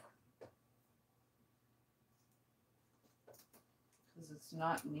off. Because it's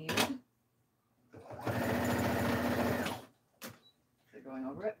not needed. Is it going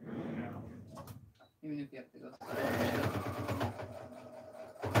over it? Yeah. Even if you have to go slow.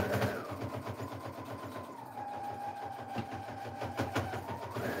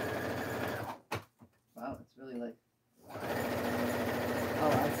 Wow, it's really like...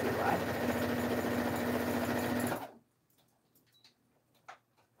 Oh, I see why.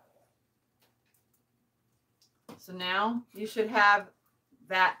 So now you should have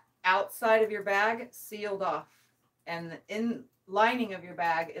that outside of your bag sealed off, and the lining of your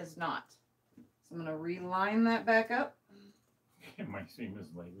bag is not. So I'm going to reline that back up. My seam is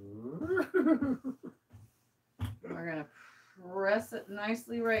like. We're going to press it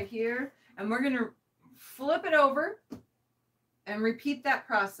nicely right here, and we're going to flip it over and repeat that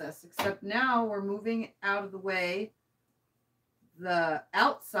process, except now we're moving out of the way the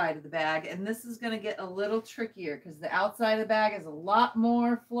outside of the bag, and this is going to get a little trickier because the outside of the bag is a lot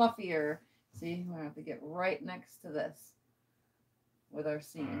more fluffier. See, we're going to have to get right next to this with our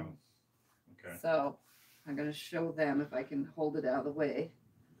seam. Okay. So I'm going to show them if I can hold it out of the way.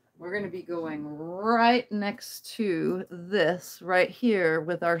 We're going to be going right next to this right here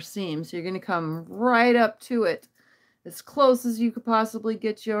with our seam. So you're going to come right up to it as close as you could possibly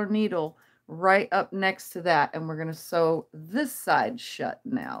get your needle, right up next to that, and we're going to sew this side shut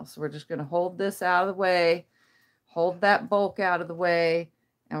now. So we're just going to hold this out of the way, hold that bulk out of the way,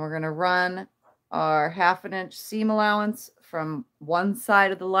 and we're going to run our 1/2 inch seam allowance from one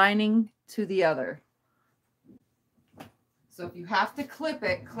side of the lining to the other. So if you have to clip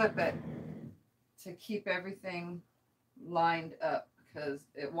it to keep everything lined up, because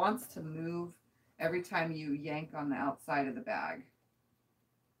it wants to move every time you yank on the outside of the bag.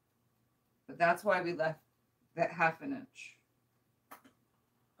 But that's why we left that 1/2 inch.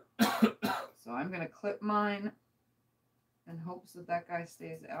 So I'm going to clip mine in hopes that that guy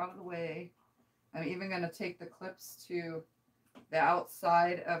stays out of the way. I'm even going to take the clips to the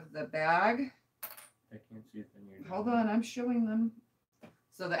outside of the bag. I can't see it in your. Hold on, I'm showing them.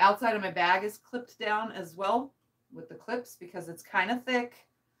 So the outside of my bag is clipped down as well with the clips because it's kind of thick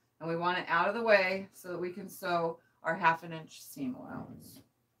and we want it out of the way so that we can sew our 1/2 inch seam allowance.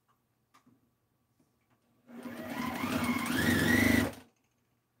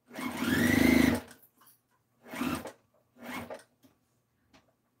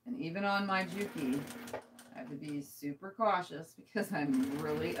 And even on my Juki, I have to be super cautious because I'm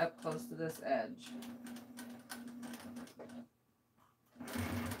really up close to this edge.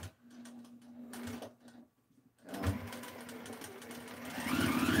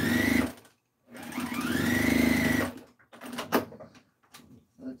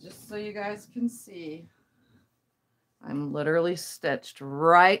 So just so you guys can see, I'm literally stitched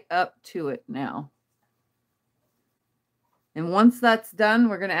right up to it now. And once that's done,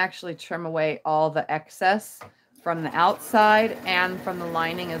 we're going to actually trim away all the excess from the outside and from the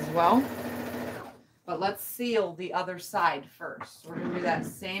lining as well. But let's seal the other side first. We're going to do that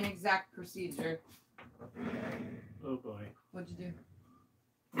same exact procedure. Oh boy. What'd you do?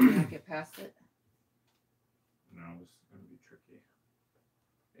 Did you not get past it? No, this is going to be tricky.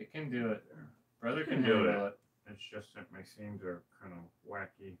 It can do it. Brother can can do handle it. it. It's just that my seams are kind of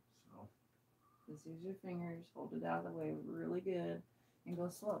wacky, so. Just use your fingers, hold it out of the way really good, and go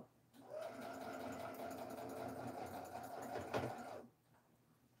slow.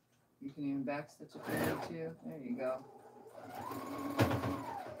 You can even backstitch if you need to. There you go.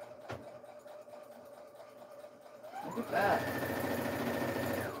 Look at that.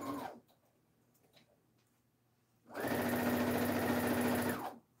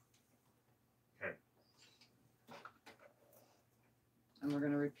 Okay. And we're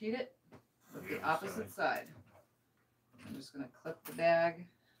going to repeat it with the opposite side. I'm just going to clip the bag,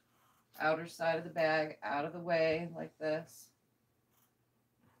 outer side of the bag, out of the way like this.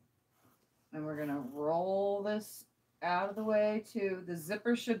 And we're going to roll this out of the way too. The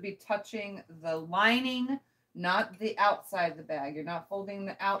zipper should be touching the lining, not the outside of the bag. You're not folding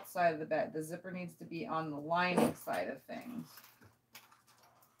the outside of the bag. The zipper needs to be on the lining side of things.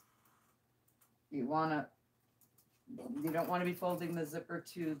 You don't want to be folding the zipper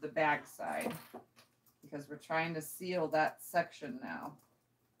to the bag side because we're trying to seal that section now.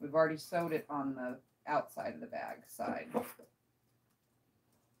 We've already sewed it on the outside of the bag side.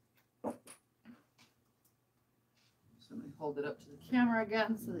 So let me hold it up to the camera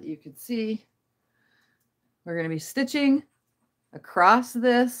again so that you can see. We're going to be stitching across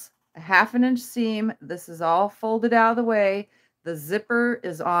this a 1/2 inch seam. This is all folded out of the way. The zipper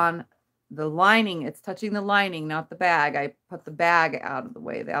is on the lining. It's touching the lining, not the bag. I put the bag out of the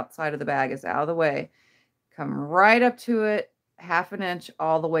way. The outside of the bag is out of the way. Come right up to it, 1/2 inch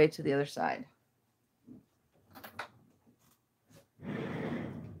all the way to the other side.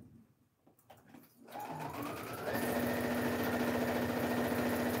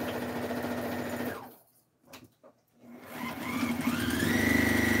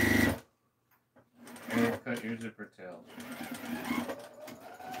 And cut your zipper tail.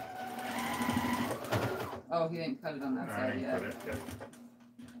 Oh, he didn't cut it on that I side didn't yet. put it yet.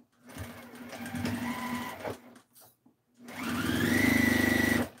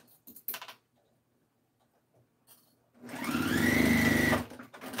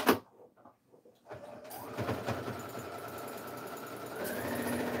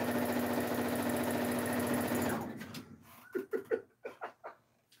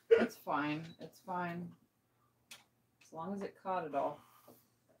 It's fine. It's fine. As long as it caught it all.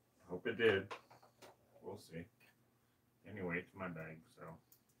 Hope it did. We'll see. Anyway, it's my bag, so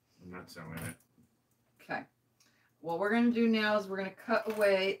I'm not selling it. Okay. What we're going to do now is we're going to cut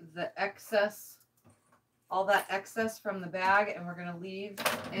away the excess, all that excess from the bag, and we're going to leave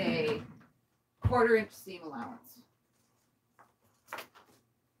a 1/4 inch seam allowance.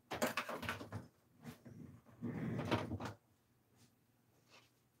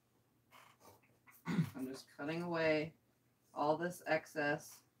 I'm just cutting away all this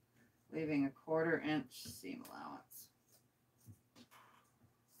excess, leaving a 1/4 inch seam allowance.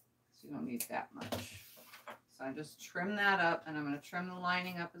 So you don't need that much. So I just trim that up, and I'm going to trim the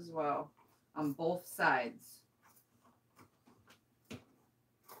lining up as well on both sides.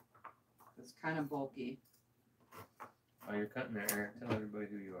 It's kind of bulky. While you're cutting there, Eric, tell everybody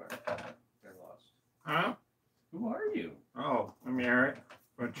who you are. They're lost. Huh? Who are you? Oh, I'm Eric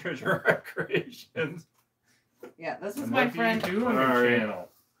from Treasure Hunt Creations. Yeah, this is And my what friend. do you do on your Alright.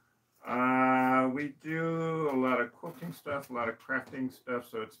 channel? We do a lot of quilting stuff, a lot of crafting stuff,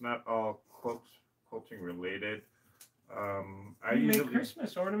 so it's not all quilting related. I You usually make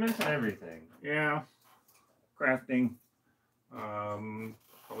Christmas ornaments and everything. yeah, crafting.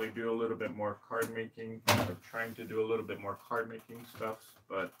 Probably do a little bit more card making. I'm trying to do a little bit more card making stuff,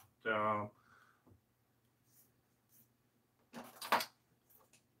 but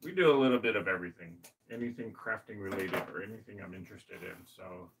we do a little bit of everything. Anything crafting related or anything I'm interested in.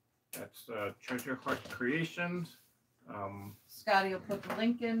 So that's Treasure Heart Creations. Scotty will put the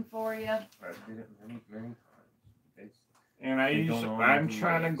link in for you. I did it many times. And They don't know I'm who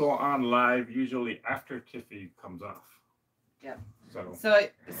trying to it is. go on live usually after Tiffy comes off. Yep. So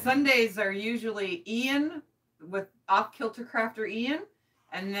Sundays are usually Ian with Off Kilter Crafter Ian,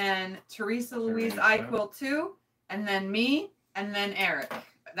 and then Teresa Louise I Quilt 2, and then me, and then Eric.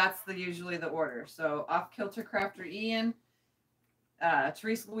 That's usually the order. So Off Kilter Crafter Ian,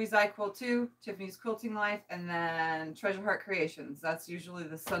 Teresa Louise I Quilt 2, Tiffany's Quilting Life, and then Treasure Heart Creations. That's usually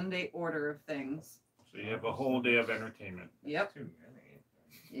the Sunday order of things. so you have a whole day of entertainment. Yep. Too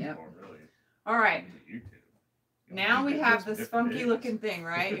many. Yep. Oh, really? All right. YouTube. Now we YouTube have does this different funky days. looking thing,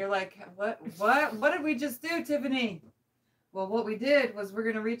 right? You're like, what did we just do, Tiffany? Well, what we did was we're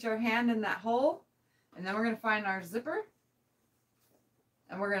going to reach our hand in that hole, and then we're going to find our zipper,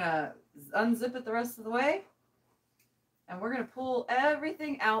 and we're going to unzip it the rest of the way, and we're going to pull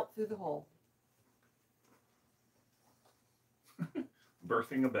everything out through the hole.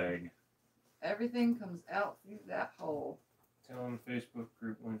 Birthing a bag. Everything comes out through that hole. Tell them the Facebook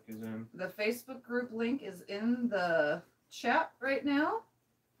group link is in. The Facebook group link is in the chat right now.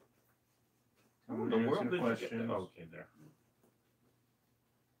 Tell Oh, them the to answer world the did you get questions. that? Okay, there.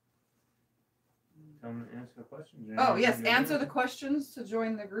 Tell them to answer the questions. Oh, yes. Anything Answer they the want. questions to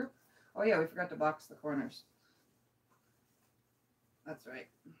join the group. Oh, yeah. We forgot to box the corners. That's right.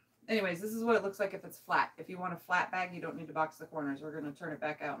 Anyways, this is what it looks like if it's flat. If you want a flat bag, you don't need to box the corners. We're going to turn it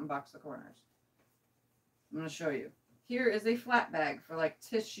back out and box the corners. I'm going to show you. Here is a flat bag for like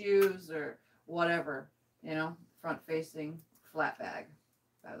tissues or whatever, you know, front facing flat bag,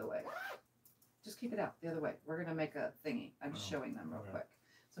 by the way. Just keep it out the other way. We're going to make a thingy. I'm just showing them real okay. quick.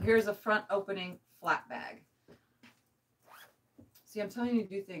 So here's a front opening flat bag. See, I'm telling you to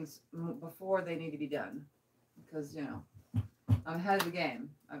do things before they need to be done because, you know, I'm ahead of the game.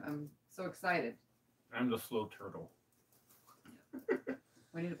 I'm so excited. I'm the slow turtle.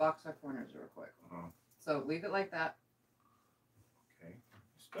 We need to box our corners real quick. Oh, So leave it like that. okay.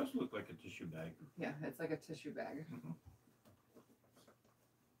 This does look like a tissue bag. Yeah, it's like a tissue bag. Mhm.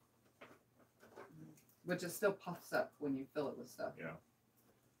 Which it still puffs up when you fill it with stuff. Yeah.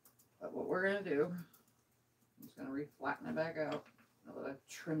 But what we're going to do, I'm just going to re-flatten it back out now that I've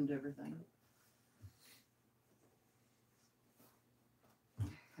trimmed everything.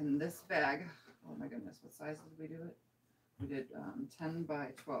 And this bag, oh my goodness, what size did we do it? We did 10 by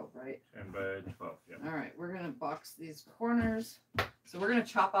 12, right? 10 by 12, yeah. All right, we're going to box these corners. So we're going to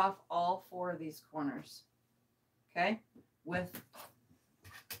chop off all 4 of these corners, okay? With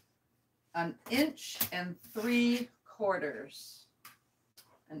 1 3/4 inches.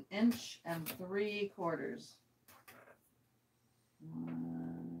 1 3/4 inches.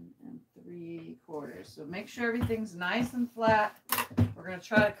 1 3/4. So make sure everything's nice and flat. We're going to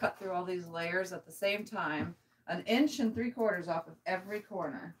try to cut through all these layers at the same time. 1 3/4 off of every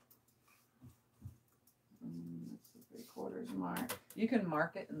corner. That's the 3/4 mark. You can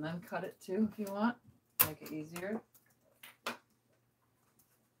mark it and then cut it too if you want. Make it easier.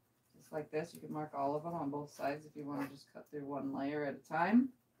 Just like this. You can mark all of them on both sides if you want to just cut through 1 layer at a time.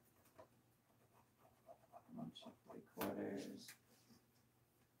 1 3/4.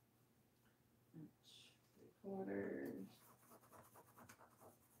 1 3/4.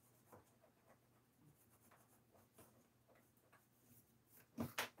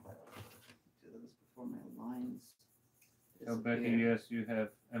 Do this before my lines. Tell Becky, disappear. yes, you have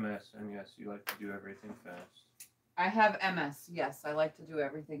MS, and yes, you like to do everything fast. I have MS. Yes, I like to do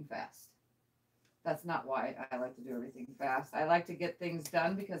everything fast. That's not why I like to do everything fast. I like to get things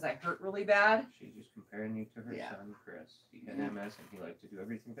done because I hurt really bad. She's just comparing you to her Yeah. son, Chris. He had Yeah. MS, and he liked to do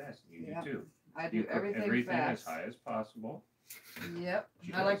everything fast, and you Yeah. do too. I You do cook everything everything fast. as high as possible. Yep.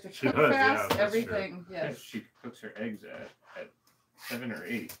 She I like to does. She cook does, yeah, fast. that's true. Everything. Yes. She cooks her eggs at 7 or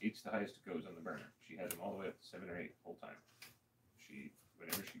 8. 8's the highest it goes on the burner. She has them all the way up to 7 or 8 the whole time.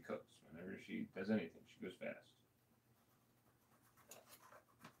 Whenever she cooks, whenever she does anything, she goes fast.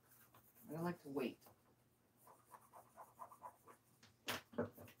 I don't like to wait.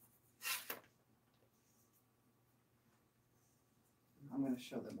 I'm going to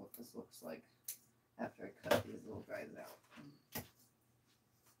show them what this looks like after I cut these little guys out.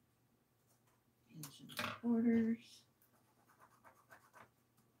 Inch and quarters.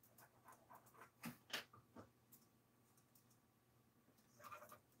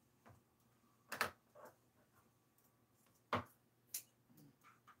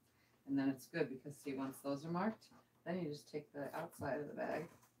 And then it's good because, see, once those are marked, then you just take the outside of the bag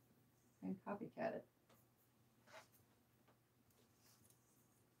and copycat it.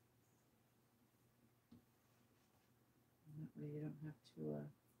 And that way you don't have to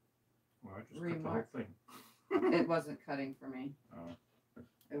Well, I just cut the whole thing. It wasn't cutting for me. Oh.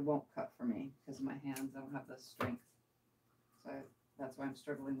 It won't cut for me because of my hands. I don't have the strength. So that's why I'm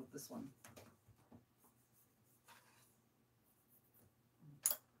struggling with this one.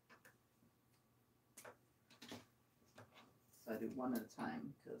 So I do one at a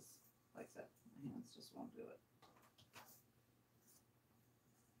time because, like I said, my hands just won't do it.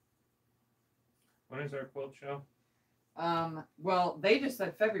 When is our quilt show? Well, they just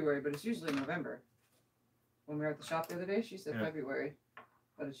said February, but it's usually November. When we were at the shop the other day, she said February,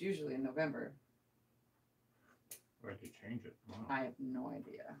 but it's usually in November. Why'd you change it? Wow. I have no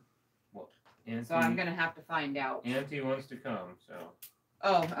idea. Well, Auntie, So I'm gonna have to find out. Auntie wants to come, so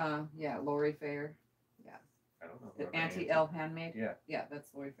Oh, yeah, Lori Fair. I don't know. The whoever Auntie L Handmade. Yeah. Yeah,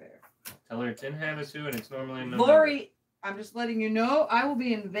 that's Lori Fair. Tell her it's in Havasu and it's normally in November. Lori, I'm just letting you know, I will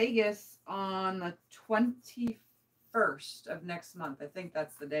be in Vegas on the 21st of next month. I think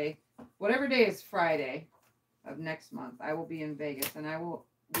that's the day. Whatever day is Friday of next month, I will be in Vegas, and I will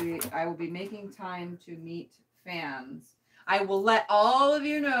be making time to meet fans. I will let all of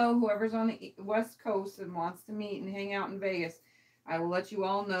you know, whoever's on the West Coast and wants to meet and hang out in Vegas, I will let you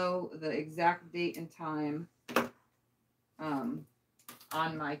all know the exact date and time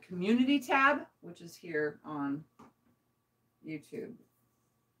on my community tab, which is here on YouTube.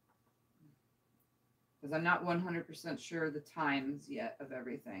 Because I'm not 100% sure the times yet of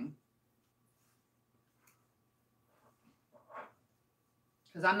everything.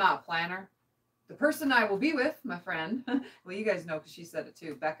 Because I'm not a planner. The person I will be with, my friend, well, you guys know because she said it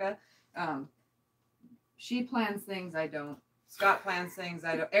too, Becca, she plans things I don't. Scott plans things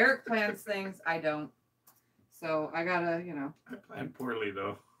I don't. Eric plans things I don't. So I gotta, you know. I plan poorly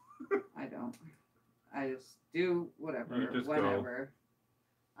though. I don't. I just do whatever, You just whenever.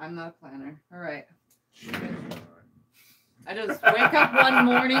 go. I'm not a planner. All right. I just wake up one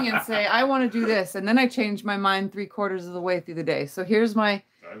morning and say, I want to do this. And then I change my mind 3/4 of the way through the day. So here's my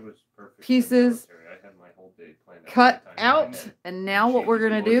pieces I had my whole day planned cut out. out. And now what we're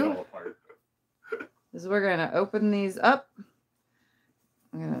going to do is we're going to open these up.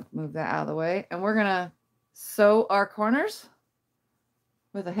 I'm going to move that out of the way. And we're going to sew our corners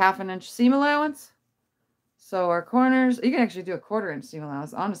with a 1/2 inch seam allowance. So our corners, you can actually do a 1/4 inch seam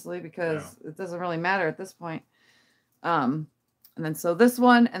allowance, honestly, because it doesn't really matter at this point. And then sew this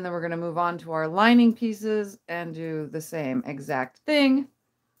one, and then we're going to move on to our lining pieces and do the same exact thing.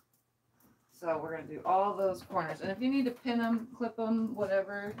 So we're going to do all those corners. And if you need to pin them, clip them,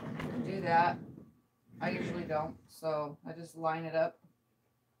 whatever, do that. I usually don't. So I just line it up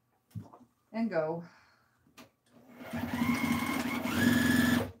and go.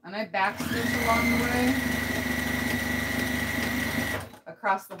 And I backstitch along the way.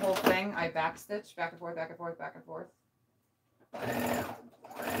 Across the whole thing, I backstitch back and forth, back and forth, back and forth. And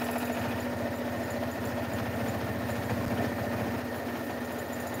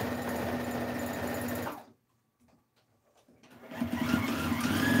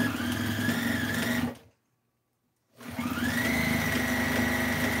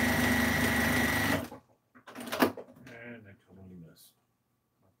I totally missed.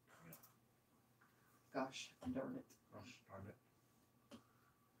 Gosh, darn it. Gosh darn it.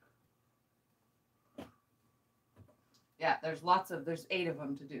 Yeah, there's 8 of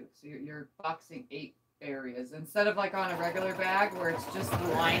them to do. So you're boxing 8 areas instead of like on a regular bag where it's just the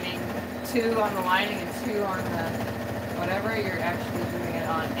lining, 2 on the lining and 2 on the whatever. You're actually doing it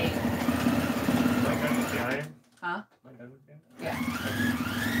on 8. Am I done with the iron? Huh? Am I done with that? Yeah.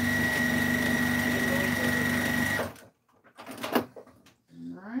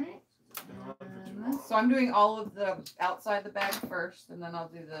 All right. So I'm doing all of the outside the bag first, and then I'll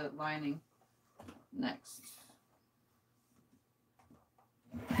do the lining next.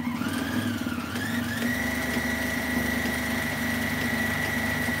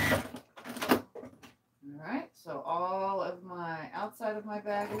 side of my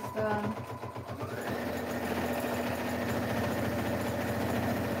bag is done.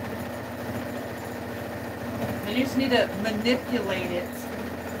 Then you just need to manipulate it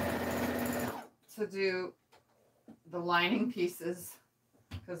to do the lining pieces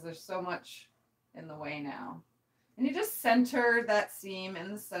because there's so much in the way now. And you just center that seam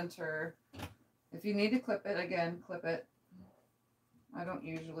in the center. If you need to clip it, again, clip it. I don't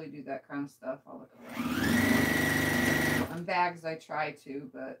usually do that kind of stuff all the time. On bags, I try to,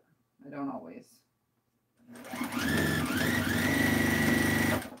 but I don't always.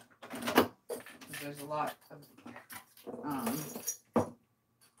 There's a lot of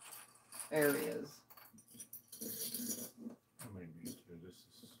areas. I might need to. This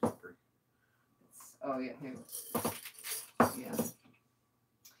is slippery. Oh yeah, here. Yeah.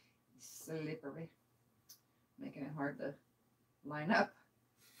 Slippery. Making it hard to line up.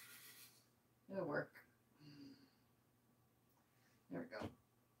 It'll work. There we go.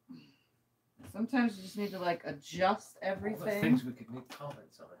 Sometimes you just need to like adjust everything. All the things we could make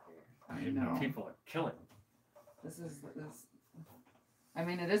comments on here. I know. People are killing. This. I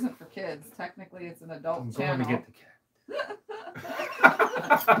mean, it isn't for kids. Technically, it's an adult I'm channel. going to get the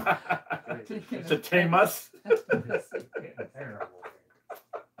cat. It's a tame us.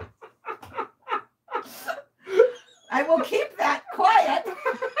 I will keep that quiet.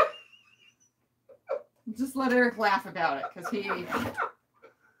 Just let Eric laugh about it, because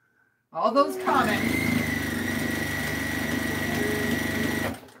all those comments.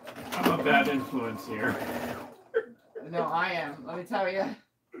 I'm a bad influence here. No, I am. Let me tell you.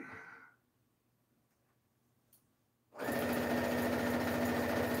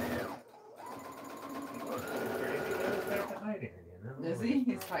 Is he?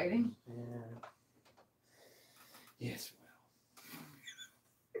 He's fighting? Yeah. Yes, well.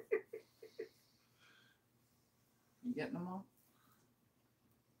 You getting them all?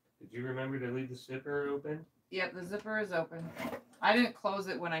 Did you remember to leave the zipper open? Yep, the zipper is open. I didn't close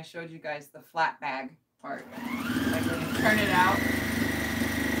it when I showed you guys the flat bag part. Like when you turn it out.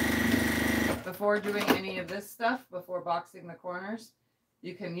 Before doing any of this stuff, before boxing the corners,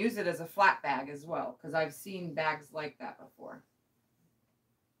 you can use it as a flat bag as well, because I've seen bags like that before.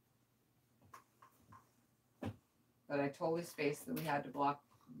 But I totally spaced that we had to box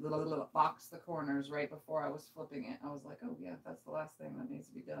the corners right before I was flipping it. I was like, oh yeah, that's the last thing that needs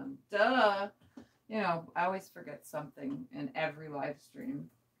to be done. Duh! You know, I always forget something in every live stream.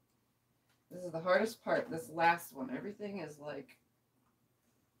 This is the hardest part, this last one. Everything is like...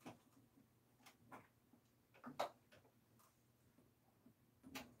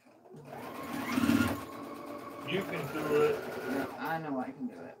 You can do it. I know I can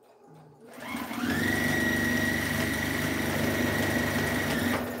do it.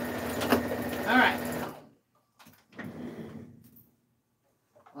 All right.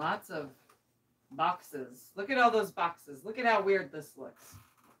 Lots of boxes. Look at all those boxes. Look at how weird this looks.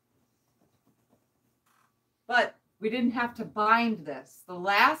 But we didn't have to bind this. The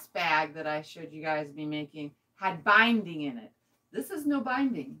last bag that I showed you guys me making had binding in it. This is no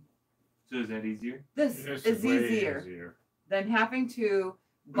binding. So is that easier? This is way easier than having to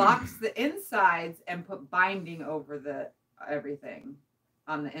box the insides and put binding over the everything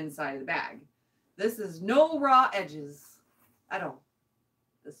on the inside of the bag. This is no raw edges at all.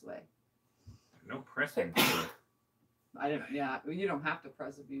 This way. No pressing. I didn't. Yeah, you don't have to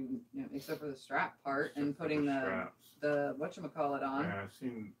press if you know, except for the strap part and putting the whatchamacallit on. Yeah, I've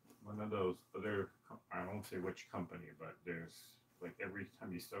seen one of those other. I won't say which company, but there's like every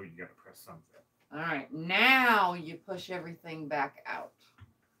time you sew, you gotta press something. All right, now you push everything back out.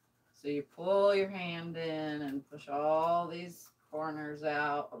 So you pull your hand in and push all these corners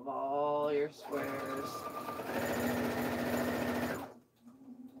out of all your squares.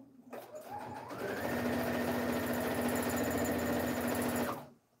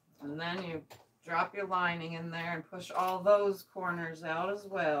 And then you drop your lining in there and push all those corners out as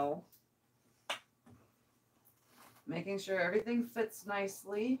well. Making sure everything fits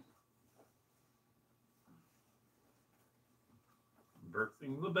nicely.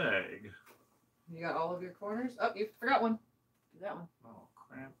 Birthing the bag. You got all of your corners? Oh, you forgot one. Do that one. Oh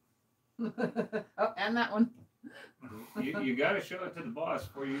crap! Oh, and that one. You got to show it to the boss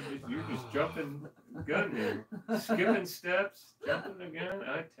before you're just jumping the gun here, skipping steps, jumping the gun.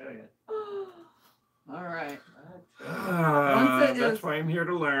 I tell you. All right. That's why I'm here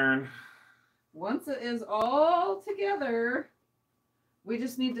to learn. Once it is all together, we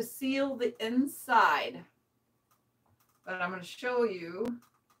just need to seal the inside. But I'm going to show you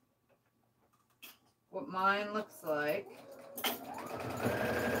what mine looks like.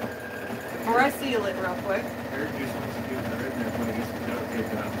 Before I seal it real quick. Eric just wants to do it. When he gets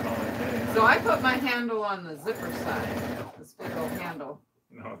it done. Call it a day. So I put my handle on the zipper side. This big old handle.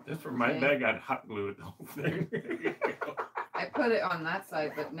 No, if this were my Okay. bag, I'd hot glue it the whole thing. I put it on that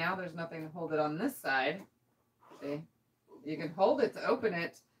side, but now there's nothing to hold it on this side. See? You can hold it to open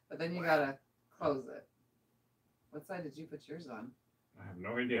it, but then you gotta close it. What side did you put yours on? I have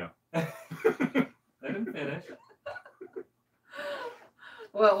no idea. Let him finish.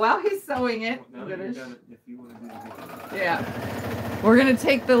 Well, while he's sewing it, Now that you're done, if you want to do it. yeah, we're gonna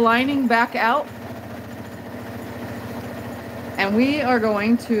take the lining back out, and we are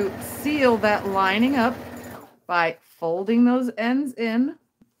going to seal that lining up by folding those ends in.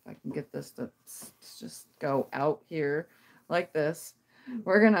 If I can get this to just go out here like this.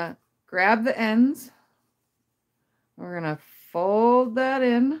 We're gonna grab the ends. We're gonna fold that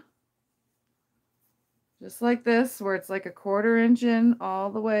in just like this, where it's like a 1/4 inch in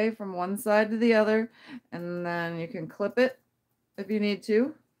all the way from one side to the other. And then you can clip it if you need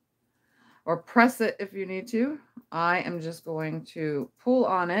to, or press it if you need to. I am just going to pull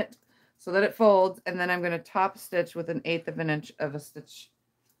on it so that it folds, and then I'm going to top stitch with 1/8 of an inch of a stitch.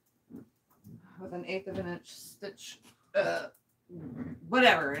 With 1/8 of an inch stitch,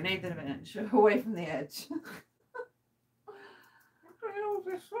 whatever, 1/8 of an inch away from the edge. What the hell is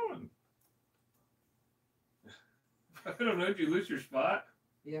this sewing? I don't know. Did you lose your spot?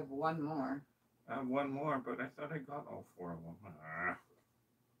 You have one more. I have one more, but I thought I got all 4 of them. Ah.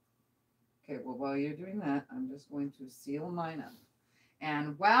 Okay, well, while you're doing that, I'm just going to seal mine up.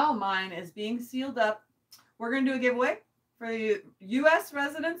 And while mine is being sealed up, we're going to do a giveaway for the U.S.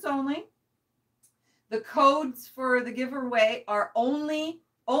 residents only. The codes for the giveaway are only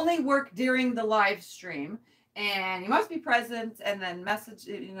work during the live stream. And you must be present, and then message,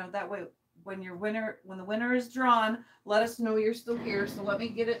 that way when the winner is drawn, let us know you're still here. So let me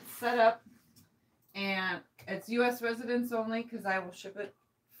get it set up. And it's U.S. residents only because I will ship it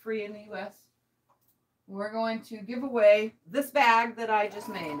free in the U.S. We're going to give away this bag that I just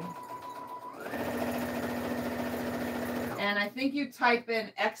made. And I think you type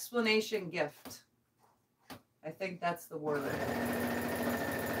in explanation gift. I think that's the word.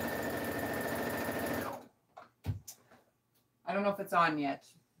 I don't know if it's on yet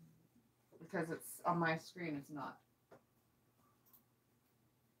because it's on my screen. It's not.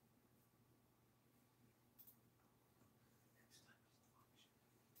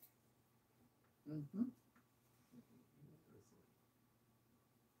 Mm-hmm.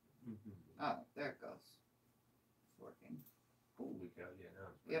 Oh, there it goes. It's working. Holy cow! Yeah, now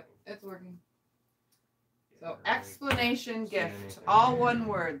it's Yep, working. it's working. Yeah, So I explanation see gift, anything. all one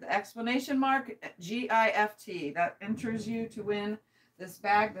word. The exclamation mark GIFT. That enters you to win this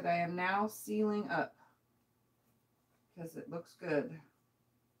bag that I am now sealing up because it looks good.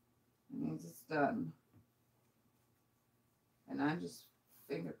 It means it's done. And I'm just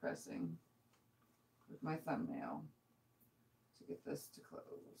finger pressing with my thumbnail to get this to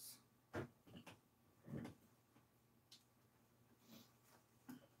close.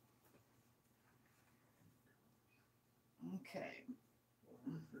 Okay.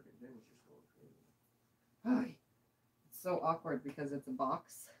 Oh, it's so awkward because it's a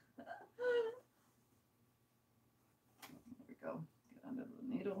box. There we go. Get under the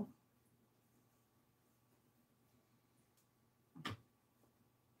needle.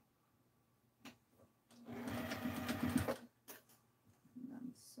 And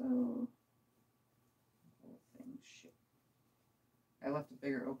then so the whole thing shit. I left a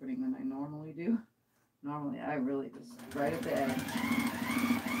bigger opening than I normally do. Normally, I really just right at the edge.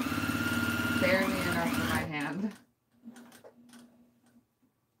 Barely enough for my hand.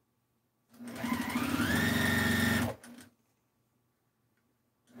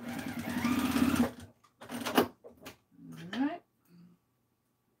 Alright.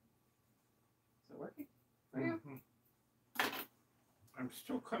 Is it working for you? I'm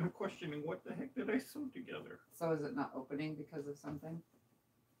still kind of questioning what the heck did I sew together. So is it not opening because of something?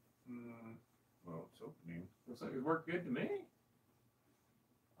 Well, it's opening. Looks like it worked good to me.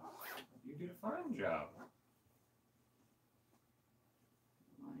 You did a fine job.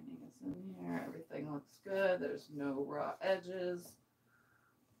 Lining is in here. Everything looks good. There's no raw edges.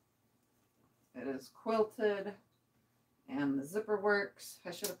 It is quilted. And the zipper works. I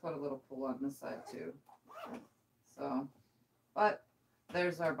should have put a little pull on this side too. So, but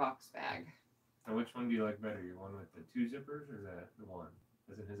there's our box bag. And which one do you like better? Your one with the 2 zippers or the one?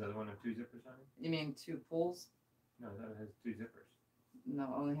 Doesn't his other one have 2 zippers on it? You mean 2 pulls? No, that has 2 zippers.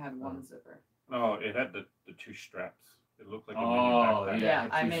 No, only had 1 zipper. Oh, it had the 2 straps. It looked like a mini Oh, backpack. Yeah,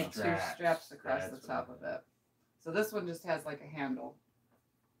 had I 2 made 2 straps across That's the top what of it. So this one just has like a handle.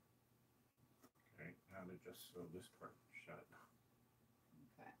 Okay, now to just sew this part shut.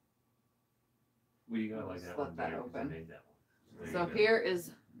 We got like that Let one that better 'cause I open. made that one. So you go. here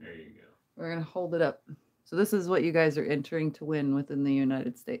is, There you go. we're going to hold it up. So this is what you guys are entering to win within the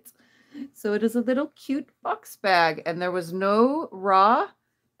United States. So it is a little cute box bag, and there was no raw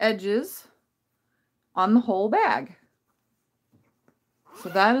edges on the whole bag. So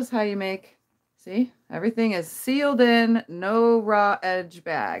that is how you make, see, everything is sealed in, no raw edge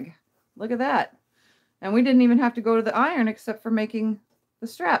bag. Look at that. And we didn't even have to go to the iron except for making the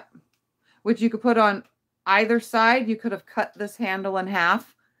strap, which you could put on either side. You could have cut this handle in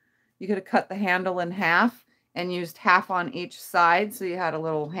half. You could have cut the handle in half and used half on each side. So you had a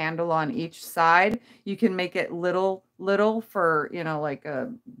little handle on each side. You can make it little for, you know, like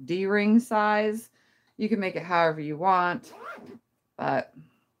a D-ring size. You can make it however you want, but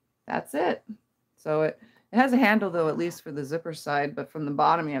that's it. So it has a handle though, at least for the zipper side, but from the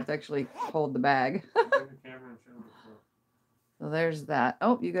bottom you have to actually hold the bag. So there's that.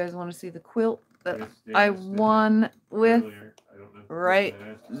 Oh, you guys want to see the quilt that I won with right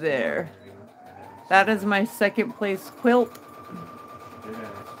there. That is my second place quilt.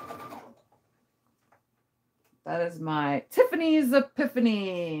 That is my Tiffany's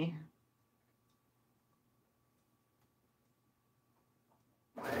Epiphany.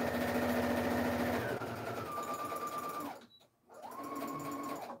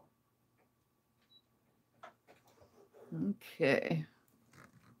 Okay.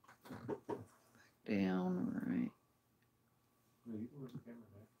 Down right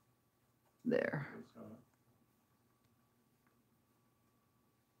there.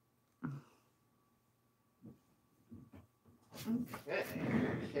 Okay.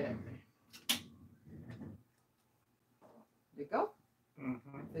 Okay. There you go.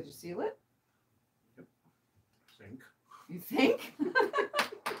 Mm-hmm. Did you seal it? Yep. Think. You think?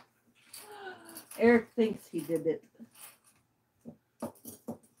 Eric thinks he did it.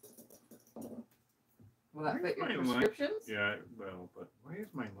 Will that fit your prescriptions? Yeah, well, but why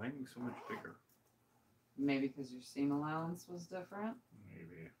is my lining so much bigger? Maybe because your seam allowance was different.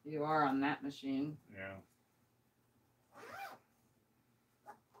 Maybe. You are on that machine. Yeah.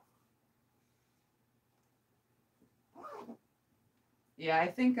 Yeah, I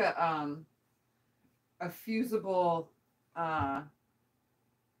think a fusible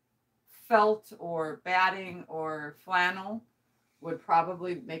felt or batting or flannel would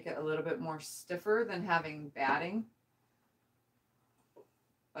probably make it a little bit more stiffer than having batting.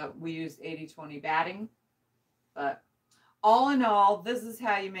 But we used 80-20 batting. But all in all, this is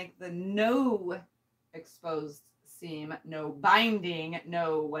how you make the no exposed seam, no binding,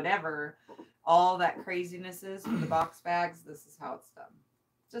 no whatever. All that craziness is for the box bags. This is how it's done.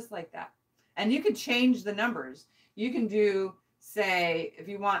 Just like that. And you can change the numbers. You can do, say, if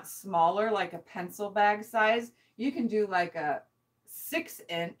you want smaller, like a pencil bag size, you can do like a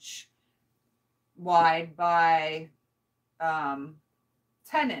 6-inch wide by 10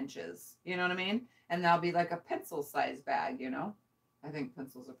 inches. You know what I mean? And that'll be like a pencil size bag, you know? I think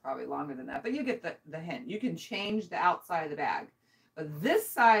pencils are probably longer than that, but you get the hint. You can change the outside of the bag. But this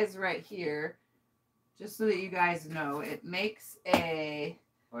size right here, just so that you guys know, it makes a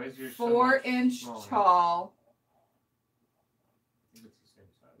 4-inch tall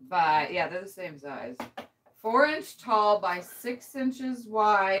by, yeah, they're the same size. 4-inch tall by 6 inches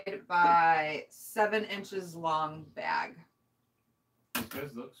wide by 7 inches long bag. It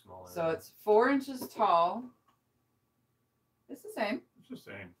does look smaller. So it's 4 inches tall. It's the same. It's the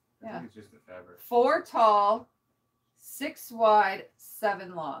same. I think it's just the fabric. 4 tall, 6 wide,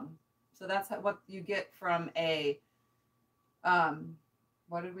 7 long. So that's what you get from a,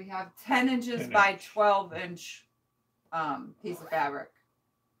 what did we have? 10 inches 10 by inch. 12 inch piece of fabric.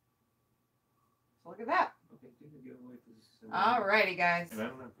 So look at that. Alrighty, guys. And I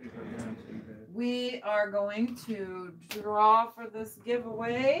don't have paper down too bad. We are going to draw for this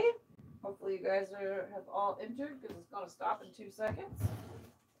giveaway. Hopefully you guys have all entered because it's going to stop in 2 seconds.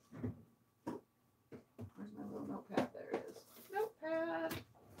 Where's my little notepad? There it is. Notepad.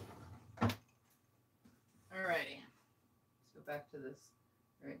 Alrighty. Let's go back to this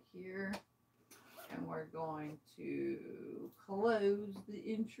right here. And we're going to close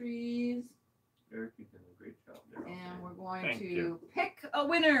the entries. Eric, you've done a great job there. And we're going Thank to you. pick a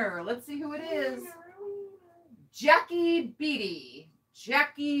winner. Let's see who it is. Jackie Beatty.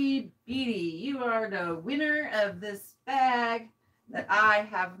 Jackie Beatty, you are the winner of this bag that I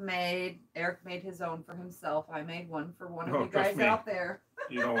have made. Eric made his own for himself. I made one for one of you trust guys me. out there.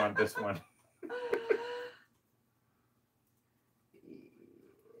 You don't want this one.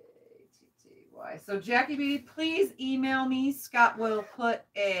 So Jackie Beatty, please email me. Scott will put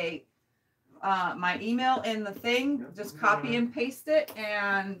a my email in the thing. Just copy and paste it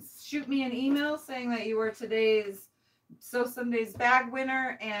and shoot me an email saying that you were today's Sew Sundays bag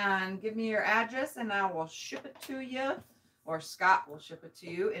winner and give me your address and I will ship it to you, or Scott will ship it to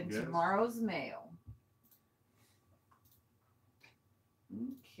you in tomorrow's mail.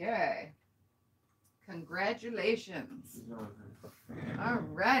 Okay. Congratulations. All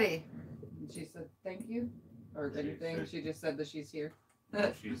righty. She said thank you or anything. She just said that she's here.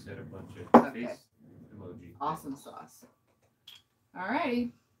 She said a bunch of face emoji. Awesome sauce. All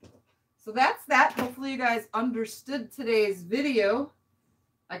righty. So that's that. Hopefully you guys understood today's video.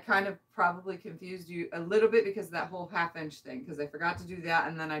 I kind of probably confused you a little bit because of that whole 1/2 inch thing, because I forgot to do that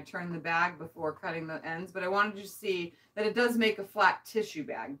and then I turned the bag before cutting the ends. But I wanted you to see that it does make a flat tissue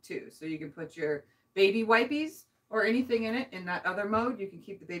bag too. So you can put your baby wipies or anything in it in that other mode. You can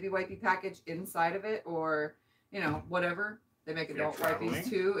keep the baby wipey package inside of it, or, you know, whatever. They make adult wipies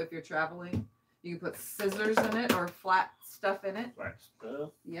too if you're traveling. You can put scissors in it or flat stuff in it. Flat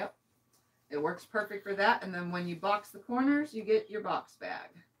stuff. Yep. It works perfect for that. And then when you box the corners, you get your box bag.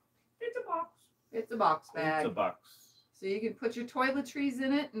 It's a box. It's a box bag. It's a box. So you can put your toiletries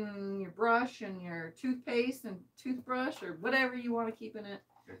in it and your brush and your toothpaste and toothbrush or whatever you want to keep in it.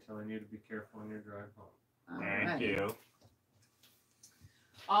 They're telling you to be careful on your drive home. Thank you.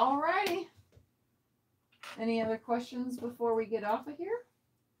 All righty. Any other questions before we get off of here?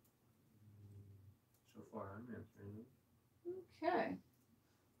 So far, I'm answering them. Okay.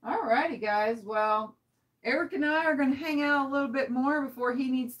 All righty, guys. Well, Eric and I are going to hang out a little bit more before he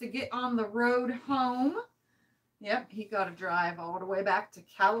needs to get on the road home. Yep, he got to drive all the way back to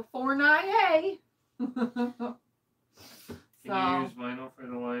California. Can you use vinyl for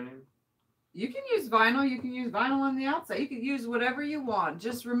the lining? You can use vinyl. You can use vinyl on the outside. You can use whatever you want.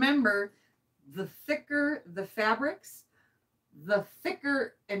 Just remember, the thicker the fabrics, the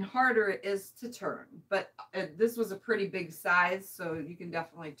thicker and harder it is to turn. But this was a pretty big size, so you can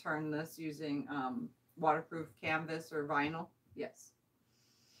definitely turn this using waterproof canvas or vinyl. Yes.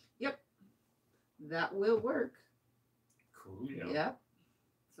 Yep. That will work. Cool. Yep.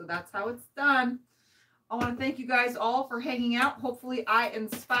 So that's how it's done. I want to thank you guys all for hanging out. Hopefully I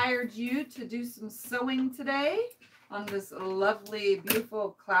inspired you to do some sewing today on this lovely,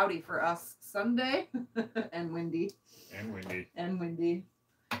 beautiful, cloudy for us Sunday. And windy. And windy. And windy.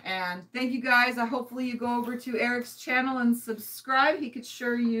 And thank you guys. Hopefully you go over to Eric's channel and subscribe. He could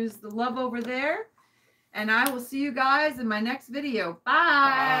sure use the love over there. And I will see you guys in my next video. Bye.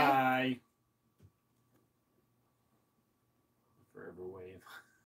 Bye.